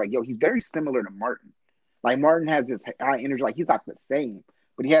think. I was like, yo, he's very similar to Martin. Like, Martin has this high energy. Like, he's not the same,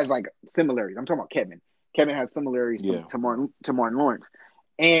 but he has, like, similarities. I'm talking about Kevin. Kevin has similarities to Martin Lawrence.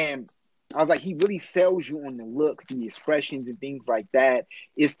 And I was like, he really sells you on the looks, the expressions, and things like that.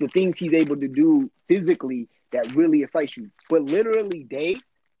 It's the things he's able to do physically that really excites you. But literally, Dave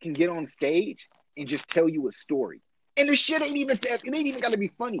can get on stage and just tell you a story. And the shit ain't even got to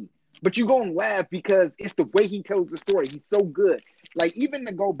be funny. But you go and laugh because it's the way he tells the story. He's so good. Like, even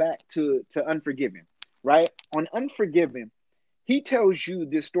to go back to Unforgiven, right? On Unforgiven, he tells you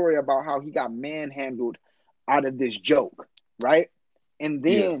this story about how he got manhandled out of this joke, right? And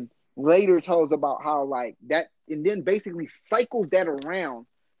then later tells about how, like, that, and then basically cycles that around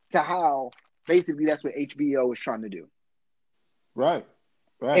to how basically that's what HBO is trying to do. Right.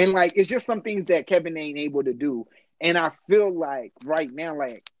 And, like, it's just some things that Kevin ain't able to do. And I feel like right now,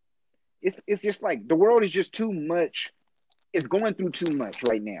 like, it's just like the world is just too much. It's going through too much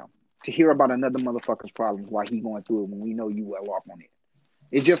right now to hear about another motherfucker's problems while he going through it when we know you well off on it.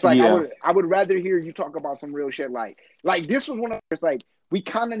 It's just like I would rather hear you talk about some real shit. Like this was one of it's like we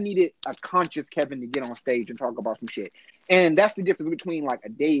kind of needed a conscious Kevin to get on stage and talk about some shit. And that's the difference between like a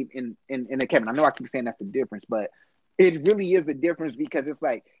Dave and a Kevin. I know I keep saying that's the difference, but it really is the difference because it's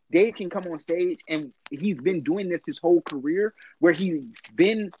like Dave can come on stage and he's been doing this his whole career where he's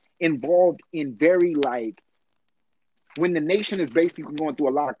been involved in very like when the nation is basically going through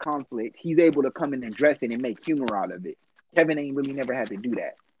a lot of conflict, he's able to come and address it and make humor out of it. Kevin ain't really never had to do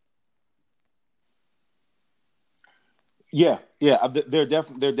that. Yeah. They're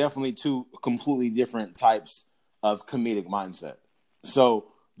definitely two completely different types of comedic mindset. So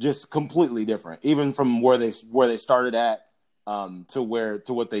just completely different, even from where they started at to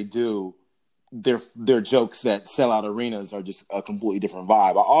what they do. Their jokes that sell out arenas are just a completely different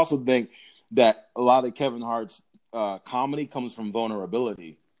vibe. I also think that a lot of Kevin Hart's comedy comes from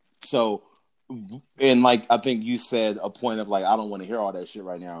vulnerability. So, and like I think you said a point of like, I don't want to hear all that shit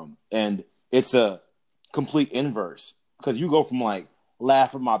right now, and it's a complete inverse because you go from like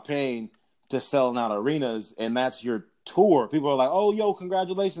laugh at my pain to selling out arenas, and that's your tour. People are like, oh, yo,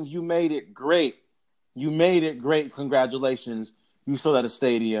 congratulations, you made it great. You made it great. Congratulations. You sold at a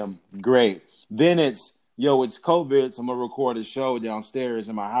stadium. Great. Then it's, yo, it's COVID, so I'm going to record a show downstairs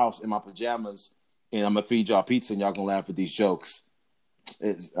in my house in my pajamas, and I'm going to feed y'all pizza, and y'all going to laugh at these jokes.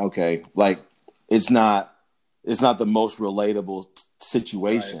 It's okay. Like, it's not the most relatable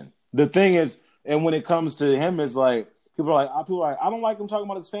situation. Right. The thing is, and when it comes to him, it's like, people are like, I don't like him talking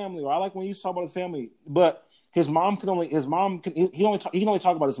about his family, or I like when he used to talk about his family, but he can only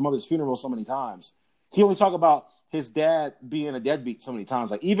talk about his mother's funeral so many times. He only talk about his dad being a deadbeat so many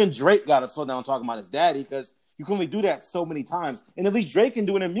times. Like, even Drake got to slow down talking about his daddy because you can only do that so many times. And at least Drake can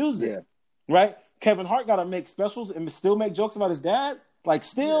do it in music, right? Kevin Hart got to make specials and still make jokes about his dad. Like,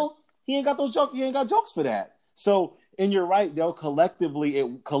 still, he ain't got those jokes. He ain't got jokes for that. So, and you're right, though. Collectively,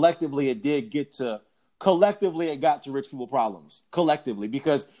 it got to rich people problems. Collectively,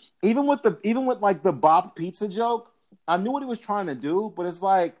 because even with like the Bob Pizza joke, I knew what he was trying to do, but it's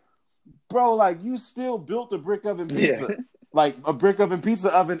like, bro, like, you still built a brick oven pizza, like a brick oven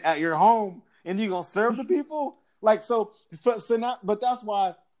pizza oven at your home, and you gonna serve the people? Like, but that's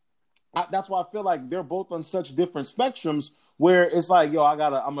why I feel like they're both on such different spectrums where it's like, yo, I'm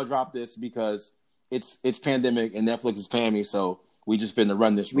gonna drop this because it's pandemic and Netflix is paying me, so we just finna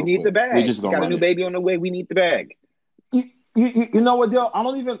run this. We need the bag. We just got a new baby on the way. We need the bag. You know what, Dale? I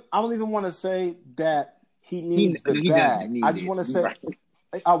don't even want to say that he needs the bag. I just want to say. Right.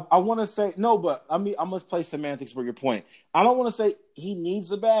 I want to say no, but I must play semantics for your point. I don't want to say he needs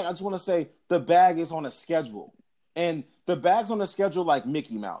the bag. I just want to say the bag is on a schedule, and the bag's on a schedule like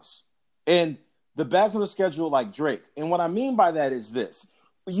Mickey Mouse, and the bag's on a schedule like Drake. And what I mean by that is this: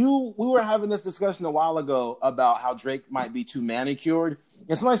 we were having this discussion a while ago about how Drake might be too manicured,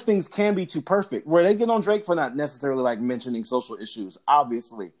 and sometimes things can be too perfect. Where they get on Drake for not necessarily like mentioning social issues,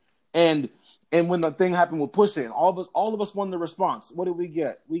 obviously. And when the thing happened with Pusha, and all of us wanted the response. What did we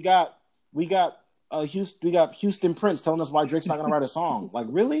get? We got Houston Prince telling us why Drake's not gonna write a song. Like,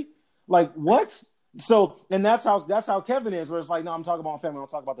 really? Like, what? So, and that's how Kevin is, where it's like, no, I'm talking about family, I'm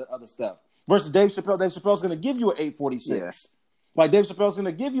talking about the other stuff. Versus Dave Chappelle. Dave Chappelle's gonna give you an 846. Yeah. Like, Dave Chappelle's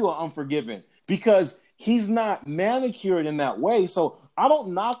gonna give you an Unforgiven because he's not manicured in that way. So I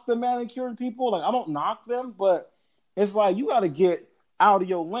don't knock the manicured people. Like, I don't knock them, but it's like, you gotta get out of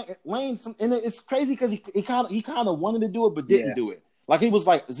your lane. And it's crazy because he kind of wanted to do it but didn't do it. Like, he was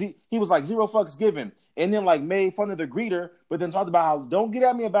like zero fucks given, and then like made fun of the greeter, but then talked about how, don't get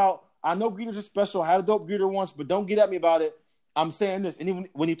at me about, I know greeters are special, I had a dope greeter once, but don't get at me about it. I'm saying this. And even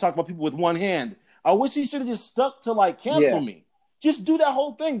when you talk about people with one hand, I wish he should have just stuck to like cancel me. Just do that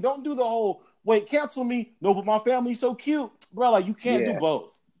whole thing. Don't do the whole wait, cancel me. No, but my family's so cute, bro. Like, you can't do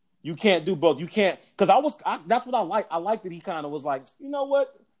both. You can't do both. You can't, because that's what I like. I like that he kind of was like, you know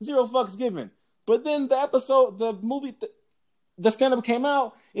what, zero fucks given. But then the movie, the stand-up came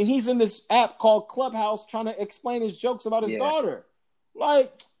out, and he's in this app called Clubhouse trying to explain his jokes about his daughter.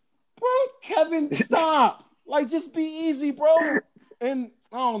 Like, bro, Kevin, stop. Like, just be easy, bro. And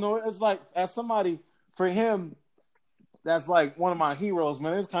I don't know. It's like, as somebody, for him, that's like one of my heroes,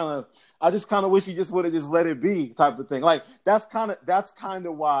 man. It's kind of, I just kind of wish he just would have just let it be, type of thing. Like, that's kind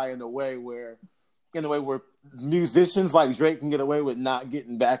of why, in a way where musicians like Drake can get away with not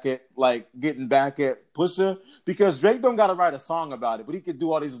getting back at Pusha, because Drake don't got to write a song about it, but he could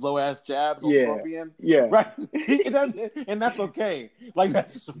do all these low ass jabs on Scorpion, right? And that's okay. Like,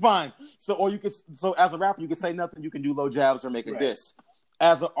 that's fine. So as a rapper, you could say nothing. You can do low jabs or make a diss.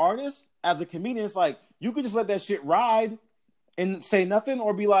 As an artist, as a comedian, it's like you could just let that shit ride and say nothing,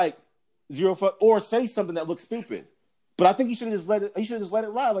 or be like, zero fuck, or say something that looks stupid. But I think he should have just let it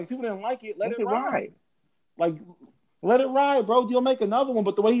ride. Like, people didn't like it, let it ride. Like, let it ride, bro. You'll make another one.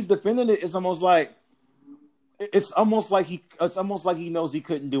 But the way he's defending it is almost like it's almost like he knows he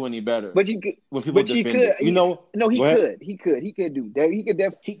couldn't do any better. But he could, when people defend it. He could do that.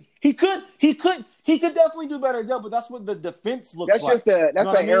 He could definitely do better, though. But that's what the defense looks like. That's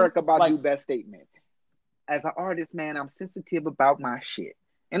the Eric about do best statement. As an artist, man, I'm sensitive about my shit.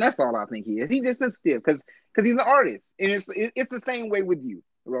 And that's all I think he is. He's just sensitive because he's an artist, and it's the same way with you.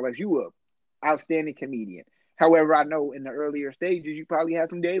 Well, if you a outstanding comedian. However, I know in the earlier stages, you probably had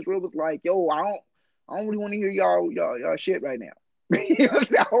some days where it was like, yo, I don't really want to hear y'all shit right now. You know what I'm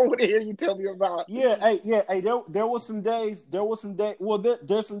saying? I don't want to hear you tell me about. Hey. There was some days. Well,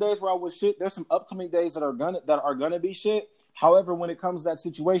 there's some days where I was shit. There's some upcoming days that are gonna be shit. However, when it comes to that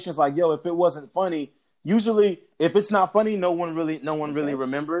situation, it's like, yo, if it wasn't funny, usually if it's not funny, no one really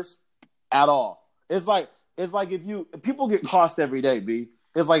remembers at all. It's like if people get crossed every day, B.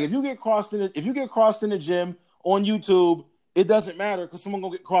 It's like if you get crossed in the gym on YouTube, it doesn't matter because someone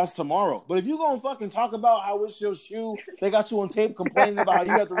gonna get crossed tomorrow. But if you gonna fucking talk about how it's your shoe, they got you on tape complaining about how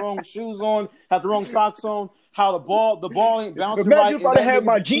you got the wrong shoes on, had the wrong socks on, how the ball ain't bouncing right. Imagine if I had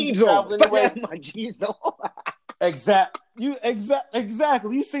my jeans on. If I had my jeans on. Exactly.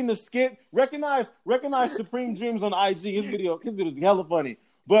 You seen the skit? Recognize Supreme Dreams on IG. His video be hella funny.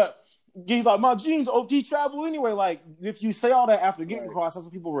 But he's like, my jeans OT travel anyway. Like, if you say all that after getting crossed, that's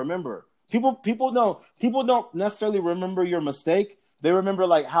what people remember. People don't necessarily remember your mistake. They remember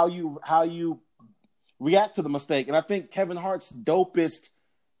like how you react to the mistake. And I think Kevin Hart's dopest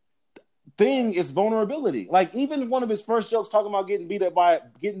thing is vulnerability. Like, even one of his first jokes talking about getting beat up by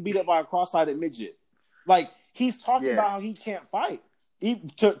a cross-sided midget. Like, he's talking about how he can't fight.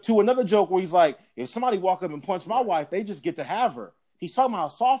 To another joke where he's like, if somebody walk up and punch my wife, they just get to have her. He's talking about how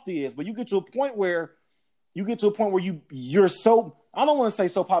soft he is, but you get to a point where you're so, I don't want to say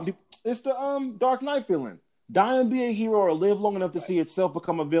so popular. It's the Dark Knight feeling. Die and be a hero or live long enough to see yourself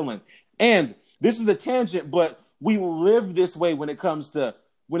become a villain. And this is a tangent, but we live this way when it comes to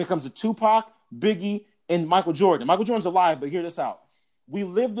Tupac, Biggie, and Michael Jordan. Michael Jordan's alive, but hear this out. We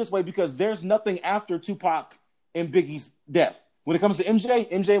live this way because there's nothing after Tupac and Biggie's death. When it comes to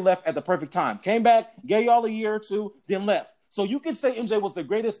MJ left at the perfect time. Came back, gave y'all a year or two, then left. So you could say MJ was the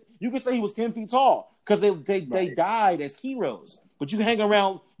greatest. You could say he was 10 feet tall because they died as heroes. But you hang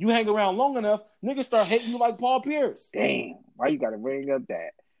around long enough, niggas start hating you like Paul Pierce. Damn, why you gotta bring up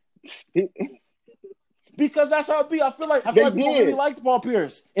that? Because that's how it be. I feel like people really liked Paul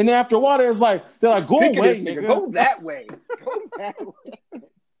Pierce. And then after a while, they're like, go away, nigga. Go that way.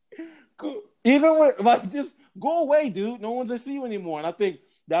 Even with, like, just go away, dude. No one's gonna see you anymore. And I think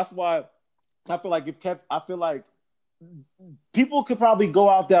that's why I feel like people could probably go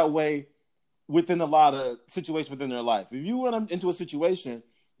out that way within a lot of situations within their life. If you run into a situation,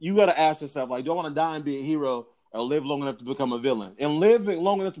 you got to ask yourself, like, do I want to die and be a hero or live long enough to become a villain? And living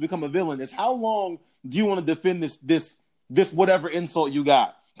long enough to become a villain is how long do you want to defend this whatever insult you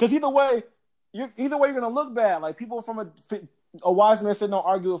got? Because either way, you're going to look bad. Like, people from a wise man said, don't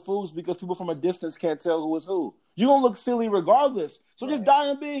argue with fools because people from a distance can't tell who is who. You're going to look silly regardless. So just die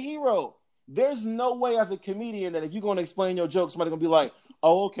and be a hero. There's no way as a comedian that if you're going to explain your joke, somebody's going to be like,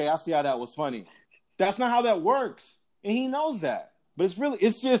 oh, okay, I see how that was funny. That's not how that works. And he knows that. But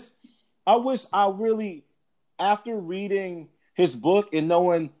it's just, I wish I really, after reading his book and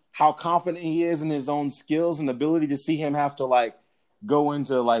knowing how confident he is in his own skills and ability to see him have to like go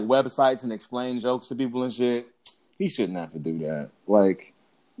into like websites and explain jokes to people and shit, he shouldn't have to do that. Like,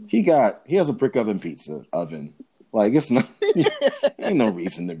 he has a brick oven pizza oven. Like, it's not, ain't no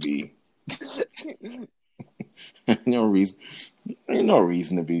reason to be. Ain't no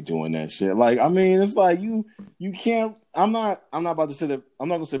reason to be doing that shit. Like, I mean, it's like you can't. I'm not about to sit there. I'm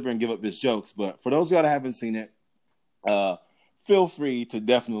not gonna sit there and give up his jokes. But for those of y'all that haven't seen it, feel free to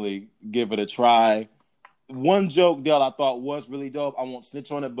definitely give it a try. One joke that I thought was really dope. I won't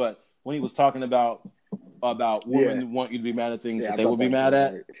snitch on it, but when he was talking about women who want you to be mad at things that they will be mad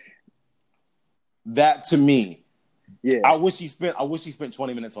at, that to me, I wish he spent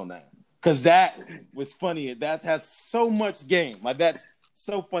 20 minutes on that. Because that was funny. That has so much game. Like, that's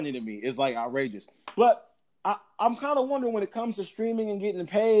so funny to me. It's like outrageous. But I'm kind of wondering when it comes to streaming and getting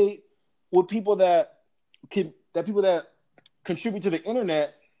paid with people that contribute to the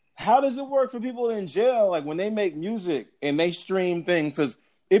internet, how does it work for people in jail? Like, when they make music and they stream things, because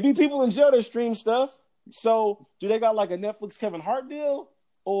it be people in jail that stream stuff. So do they got like a Netflix Kevin Hart deal,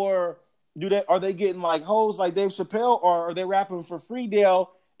 or are they getting like hoes like Dave Chappelle, or are they rapping for free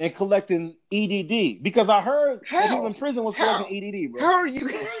deal and collecting EDD? Because I heard that people in prison was collecting EDD, bro. How are you?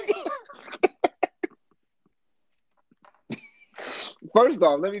 First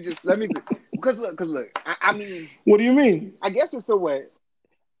off, let me because look. I mean, what do you mean? I guess it's the way.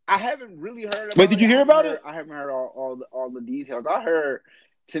 I haven't really heard about Wait, did you hear about it? I haven't heard all the details. I heard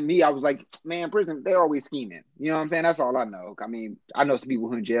to me, I was like, man, prison, they're always scheming. You know what I'm saying? That's all I know. I mean, I know some people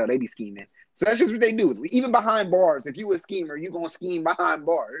who in jail, they be scheming. So that's just what they do. Even behind bars, if you a schemer, you gonna scheme behind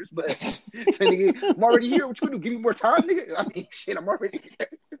bars. But so, nigga, I'm already here. What you gonna do? Give me more time, nigga? I mean, shit, I'm already here.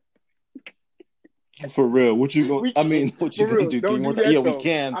 For real, what you gonna? I mean, what you gonna do? Don't do that, yeah, though. we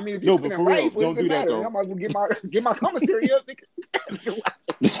can. I mean, if no, you're but for life, real, don't do that though. I might as well get my commissary up.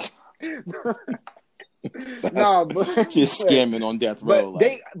 No, but just scamming on death row.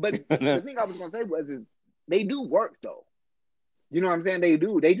 But the thing I was gonna say is they do work though. You know what I'm saying? They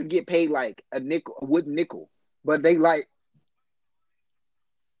do. They just get paid like a wooden nickel. But they like.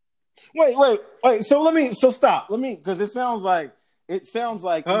 Wait. So stop. Because it sounds like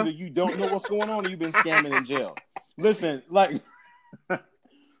either you don't know what's going on or you've been scamming in jail. Listen, like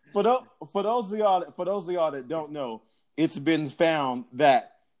for those of y'all that don't know, it's been found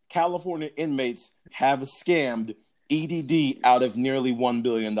that California inmates have scammed EDD out of nearly $1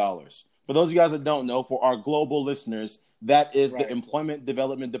 billion. For those of you guys that don't know, for our global listeners, that is the Employment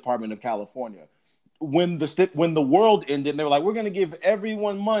Development Department of California. When the world ended, they were like, we're going to give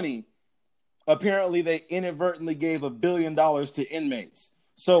everyone money. Apparently, they inadvertently gave $1 billion to inmates.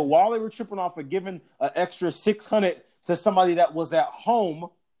 So while they were tripping off of giving an extra $600 to somebody that was at home,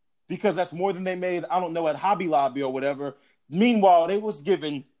 because that's more than they made, I don't know, at Hobby Lobby or whatever. Meanwhile, they was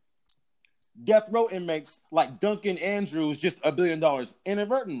giving death row inmates like Duncan Andrews just $1 billion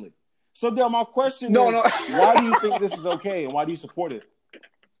inadvertently. So, Del, my question is, why do you think this is okay and why do you support it?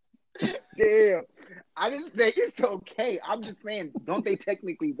 Damn. I didn't say it's okay. I'm just saying, don't they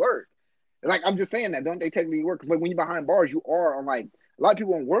technically work? Like, I'm just saying that, don't they technically work? Because like, when you're behind bars, you are on like, a lot of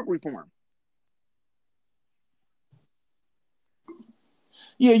people on work reform.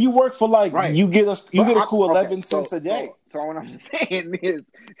 Yeah, you work for like, you get a cool 11 cents a day. So what I'm saying is,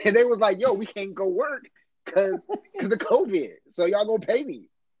 and they was like, yo, we can't go work because of COVID. So y'all gonna pay me.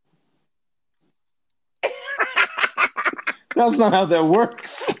 That's not how that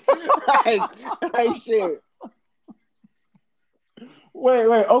works. Like shit. Wait.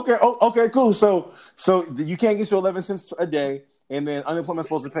 Okay, cool. So you can't get your 11 cents a day, and then unemployment's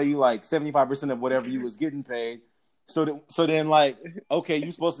supposed to pay you like 75% of whatever you was getting paid. So then, like, okay,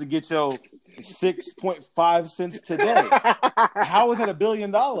 you're supposed to get your 6.5 cents today. How is it $1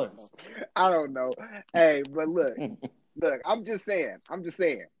 billion? I don't know. Hey, but look, I'm just saying.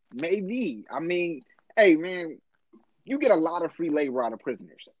 Maybe. I mean, hey, man, you get a lot of free labor out of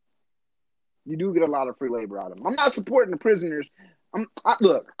prisoners. You do get a lot of free labor out of them. I'm not supporting the prisoners. I'm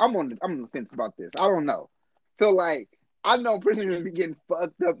on the fence about this. I don't know. Feel like I know prisoners be getting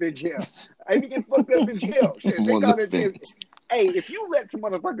fucked up in jail. They be getting fucked up in jail. Shit, they gotta just, hey, if you let some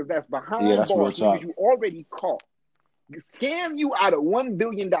motherfuckers that's behind bars because you already caught, scam you out of $1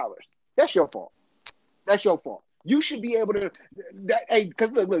 billion, that's your fault. That's your fault. You should be able to. Because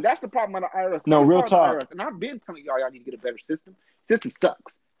look, that's the problem on the IRS. No, real talk. IRS, and I've been telling y'all need to get a better system. System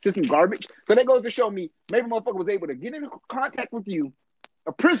sucks. System garbage. So that goes to show me maybe motherfucker was able to get in contact with you.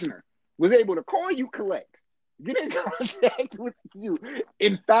 A prisoner was able to call you, collect, get in contact with you,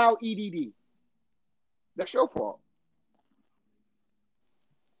 and file EDD. That's your fault.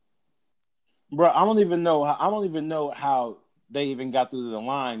 Bro, I don't even know how they even got through the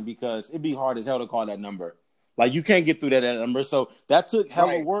line because it'd be hard as hell to call that number. Like, you can't get through that number. So that took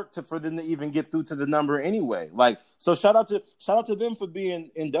hella work for them to even get through to the number anyway. Like, so shout out to them for being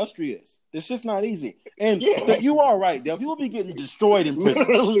industrious. It's just not easy. And you are right, though. People be getting destroyed in prison.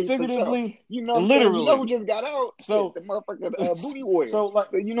 Figuratively, you know, literally. You know who just got out? So the motherfucking booty warrior. So like,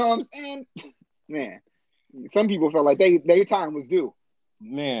 you know what I'm saying? Man, some people felt like their time was due.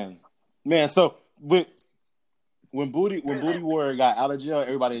 Man. So when Booty Warrior got out of jail,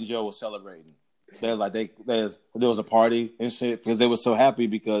 everybody in jail was celebrating. There was a party and shit because they were so happy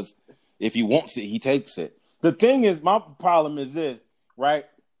because if he wants it, he takes it. The thing is, my problem is this, right?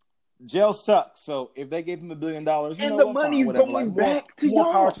 Jail sucks. So if they gave him $1 billion, and the money's going back to more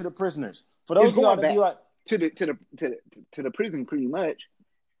y'all. Power to the prisoners. For those of y'all that be like to the prison, pretty much.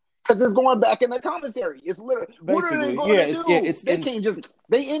 Because it's going back in the commissary. It's literally what are they going to do? They can't just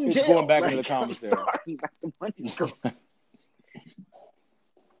in jail. It's going back into the commissary. The money's going.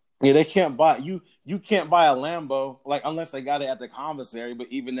 Yeah, they can't buy you. You can't buy a Lambo like unless they got it at the commissary. But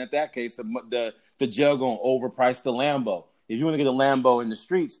even at that case, the jail gonna overprice the Lambo. If you want to get a Lambo in the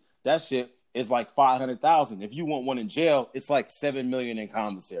streets, that shit is like $500,000. If you want one in jail, it's like $7 million in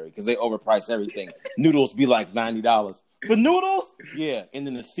commissary because they overprice everything. Noodles be like $90 for noodles. Yeah, and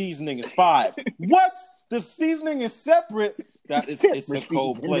then the seasoning is $5. What? The seasoning is separate. It's a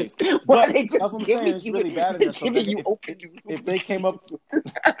cold place. But that's what I'm saying. It's really bad in there. So if they came up,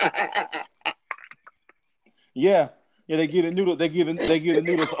 yeah. Yeah, they give the noodle. They give the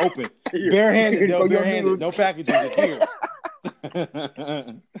noodles open, Here. barehanded. Here No, go your barehanded. noodles. No packaging. Just here.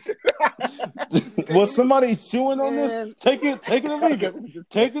 Was somebody chewing on this? Man. Take it or leave it.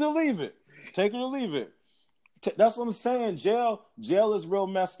 Take it or leave it. Take it or leave it. That's what I'm saying. Jail is real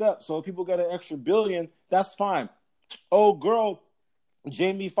messed up. So if people got an extra billion, that's fine. Oh, girl,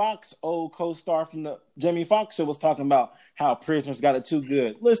 Jamie Foxx, old co-star from the Jamie Foxx show, was talking about how prisoners got it too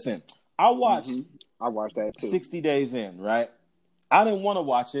good. Listen, I watched that too. 60 Days In, right? I didn't want to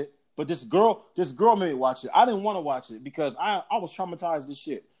watch it, but this girl made me watch it. I didn't want to watch it because I was traumatized with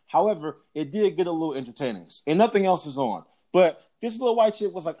shit. However, it did get a little entertaining, and nothing else is on. But this little white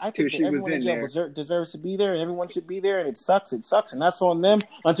chick was like, I think that everyone in jail deserves to be there, and everyone should be there, and it sucks, and that's on them.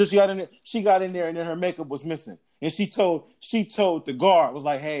 Until she got in there, and then her makeup was missing, and she told the guard, was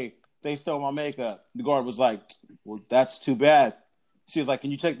like, hey, they stole my makeup. The guard was like, well, that's too bad. She was like,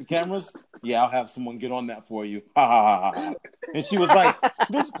 can you check the cameras? Yeah, I'll have someone get on that for you. Ha ha ha ha. And she was like,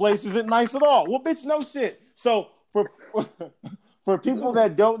 this place isn't nice at all. Well, bitch, no shit. So for people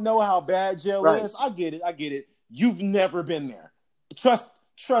that don't know how bad jail is, I get it. You've never been there.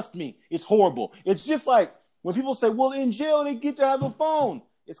 Trust me, it's horrible. It's just like when people say, well, in jail they get to have a phone.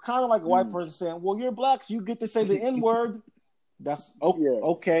 It's kind of like a white person saying, well, you're black, so you get to say the N-word. That's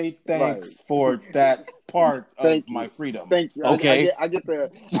okay. Thanks for that part of my freedom. Thank you. Okay, I get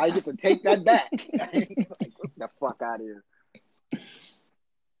to take that back. Like, get the fuck out of here.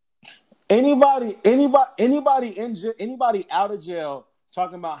 Anybody out of jail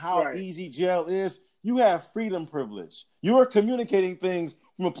talking about how easy jail is, you have freedom privilege. You are communicating things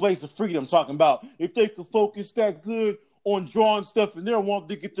from a place of freedom, talking about if they could focus that good on drawing stuff in there, want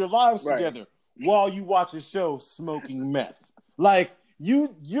to get their lives together while you watch a show smoking meth. Like,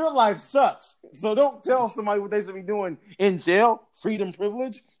 your life sucks. So don't tell somebody what they should be doing in jail. Freedom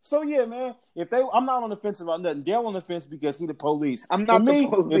privilege. So yeah, man. I'm not on the fence about nothing. Dale on the fence because he the police. I'm not the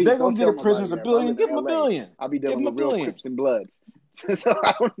police. If they're gonna get a prisoners $1 billion, give them $1 billion. I'll be dealing with real Crips and Bloods. So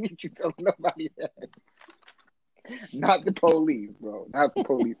I don't need you telling nobody that. Not the police, bro. Not the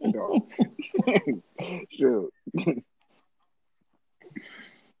police at all. Sure.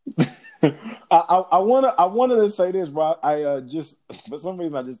 I wanted to say this, bro. I just for some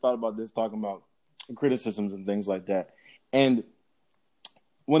reason I just thought about this, talking about criticisms and things like that. And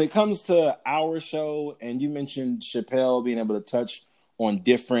when it comes to our show, and you mentioned Chappelle being able to touch on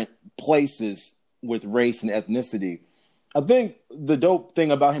different places with race and ethnicity, I think the dope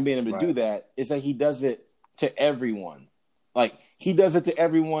thing about him being able to do that is that he does it to everyone. Like, he does it to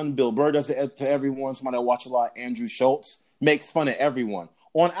everyone. Bill Burr does it to everyone. Somebody I watch a lot, Andrew Schultz, makes fun of everyone.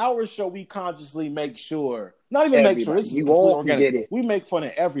 On our show, we consciously make sure, not even make sure, this is organic. We make fun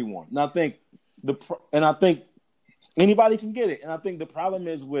of everyone. And I think anybody can get it. And I think the problem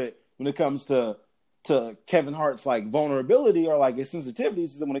is when it comes to Kevin Hart's like vulnerability or like his sensitivities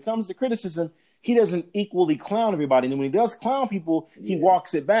is that when it comes to criticism, he doesn't equally clown everybody. And when he does clown people, he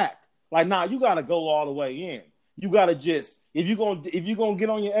walks it back. Like, nah, you gotta go all the way in. You gotta just, if you're gonna get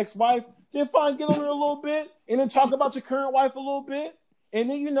on your ex-wife, then fine, get on her a little bit, and then talk about your current wife a little bit. And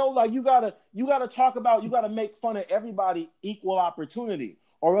then, you gotta make fun of everybody equal opportunity,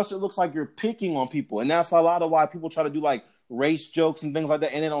 or else it looks like you're picking on people. And that's a lot of why people try to do like race jokes and things like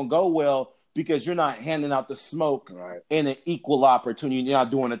that, and they don't go well because you're not handing out the smoke in an equal opportunity. You're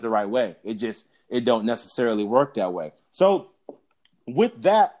not doing it the right way. It don't necessarily work that way. So with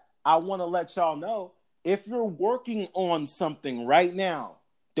that, I want to let y'all know, if you're working on something right now,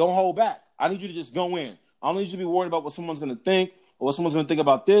 don't hold back. I need you to just go in. I don't need you to be worried about what someone's going to think, or what someone's going to think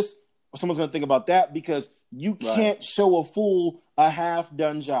about this, or someone's going to think about that, because you can't show a fool a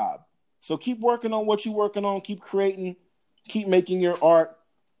half-done job. So keep working on what you're working on. Keep creating. Keep making your art.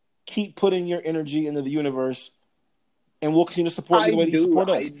 Keep putting your energy into the universe. And we'll continue to support you the way you support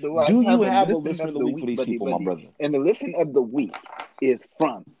us. Do you have a listener of the week for these people, my brother? And the listen of the week is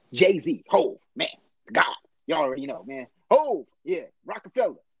from Jay-Z. Hov, man, God. Y'all already know, man. Hov, yeah,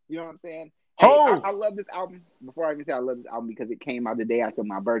 Rockefeller. You know what I'm saying? Hey, I love this album. Before I even say I love this album, because it came out the day after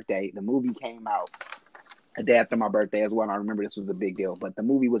my birthday. The movie came out a day after my birthday as well. And I remember this was a big deal. But the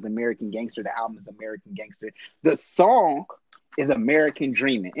movie was American Gangster. The album is American Gangster. The song is American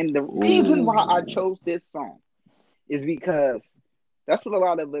Dreaming. And the reason why I chose this song is because that's what a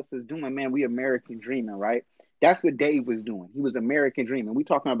lot of us is doing, man. We American dreaming, right? That's what Dave was doing. He was American dreaming. We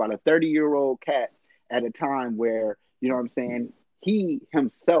talking about a 30-year-old cat at a time where, you know what I'm saying, he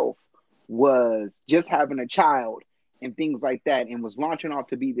himself was just having a child and things like that, and was launching off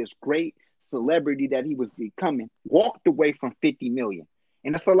to be this great celebrity that he was becoming, walked away from 50 million.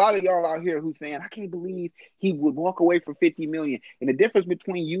 And there's a lot of y'all out here who's saying, I can't believe he would walk away from 50 million. And the difference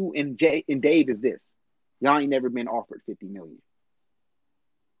between you and Dave is this. Y'all ain't never been offered 50 million.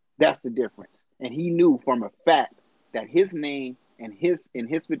 That's the difference. And he knew from a fact that his name and his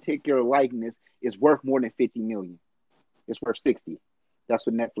particular likeness is worth more than 50 million. It's worth 60. That's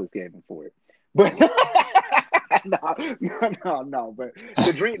what Netflix gave him for it. But no. But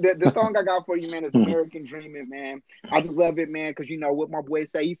the song I got for you, man, is American Dreaming, man. I just love it, man, because you know what my boy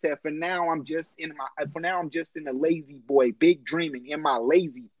say. He said, for now I'm just in a lazy boy, big dreaming in my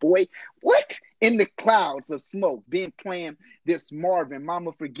lazy boy. What? In the clouds of smoke, been playing this Marvin.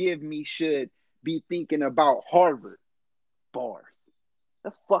 Mama forgive me, should be thinking about Harvard. Bars.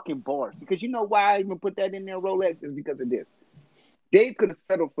 That's fucking bars. Because you know why I even put that in there, Rolex, is because of this. Dave could have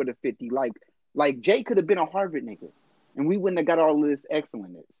settled for the 50. Like Jay could have been a Harvard nigga, and we wouldn't have got all of this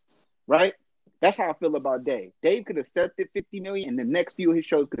excellence, right? That's how I feel about Dave. Dave could have accepted 50 million, and the next few of his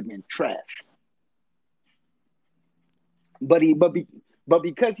shows could have been trash. But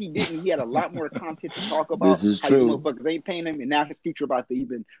because he didn't, he had a lot more content to talk about. This is true. Motherfuckers ain't paying him, and now his future about to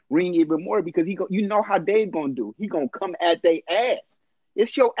even ring even more because you know how Dave gonna do. He gonna come at they ass.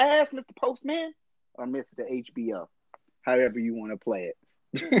 It's your ass, Mr. Postman, or Mr. HBO, however you want to play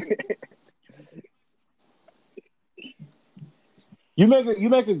it. You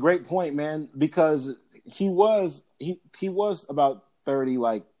make a great point, man, because he was about 30,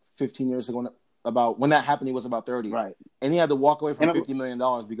 like 15 years ago. About when that happened, he was about 30, right? And he had to walk away from $50 million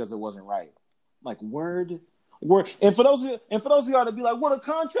because it wasn't right. Like word. And for those of y'all to be like, well, the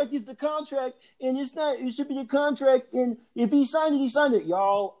contract is the contract, and it's not. It should be a contract, and if he signed it, he signed it.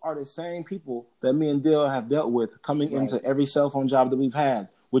 Y'all are the same people that me and Dill have dealt with coming into every cell phone job that we've had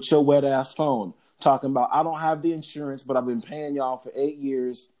with your wet ass phone. Talking about, I don't have the insurance, but I've been paying y'all for 8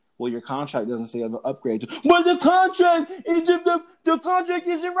 years. Well, your contract doesn't say I've upgraded. But the contract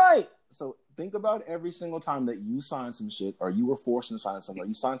isn't right. So think about every single time that you signed some shit, or you were forced to sign something, or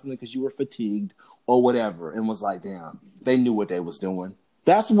you signed something because you were fatigued or whatever, and was like, damn, they knew what they was doing.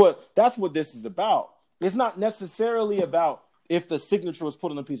 That's what this is about. It's not necessarily about if the signature was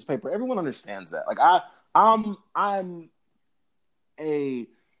put on a piece of paper. Everyone understands that. Like I'm a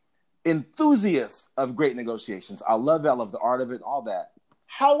enthusiast of great negotiations. I love the art of it, all that.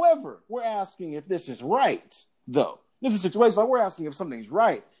 However, we're asking if this is right, though. This is a situation like we're asking if something's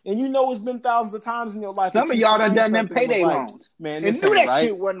right. And you know it's been thousands of times in your life. Some of y'all done them payday loans. Man, this ain't ain't right.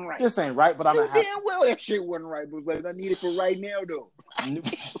 Shit wasn't right. This ain't right, but I'm not happy. Damn well that shit wasn't right, but like, I need it for right now, though. I need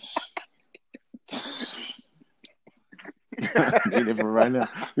it for right now.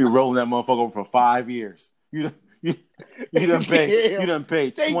 We rolling that motherfucker over for 5 years. You done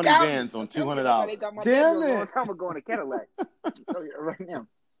paid 20 bands on $200. Damn it! I'm going to Cadillac. Right now.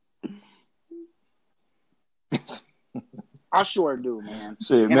 I sure do, man.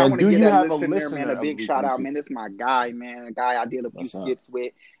 Shit, and man, do you have a listener, listener? Man, a big shout out, man. This is my guy, man. A guy I did a few skits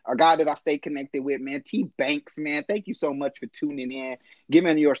with. A guy that I stay connected with, man. T Banks, man. Thank you so much for tuning in,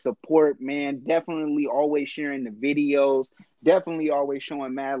 giving your support, man. Definitely always sharing the videos. Definitely always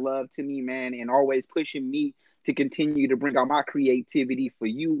showing mad love to me, man, and always pushing me to continue to bring out my creativity for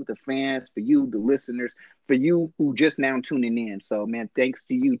you, the fans, for you, the listeners, for you who just now tuning in. So, man, thanks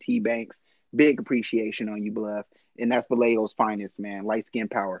to you, T Banks. Big appreciation on you, Bluff. And that's Vallejo's finest, man. Light skin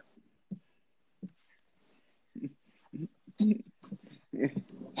power. T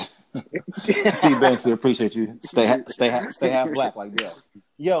Banks, we appreciate you. Stay half black like that.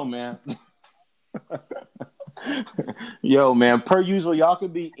 Yo, man. Yo, man. Per usual, y'all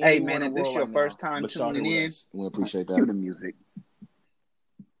could be. Hey, man, if this your first time tuning in, we appreciate that. Cue the music.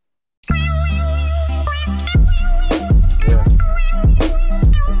 Yeah,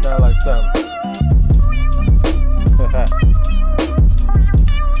 it sound like something.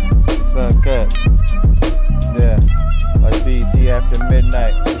 It's uncut. Yeah, like BT after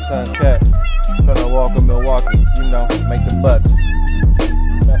midnight. It's uncut. Tryna walk in Milwaukee, you know, make the bucks.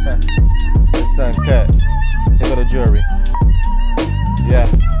 It's uncut. They go to jury. Yeah,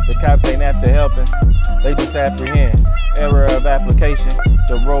 the cops ain't after helping. They just apprehend. Error of application.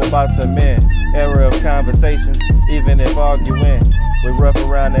 The robots are men. Error of conversations. Even if arguing, we rough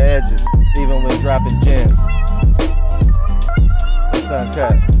around the edges. Even when dropping gems. It's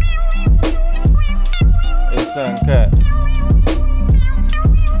uncut. It's uncut.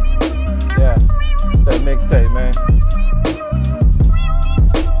 Yeah, it's that mixtape, man.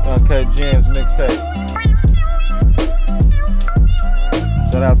 Uncut Gems mixtape.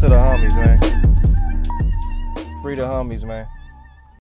 Shout out to the homies, man. Free the homies, man.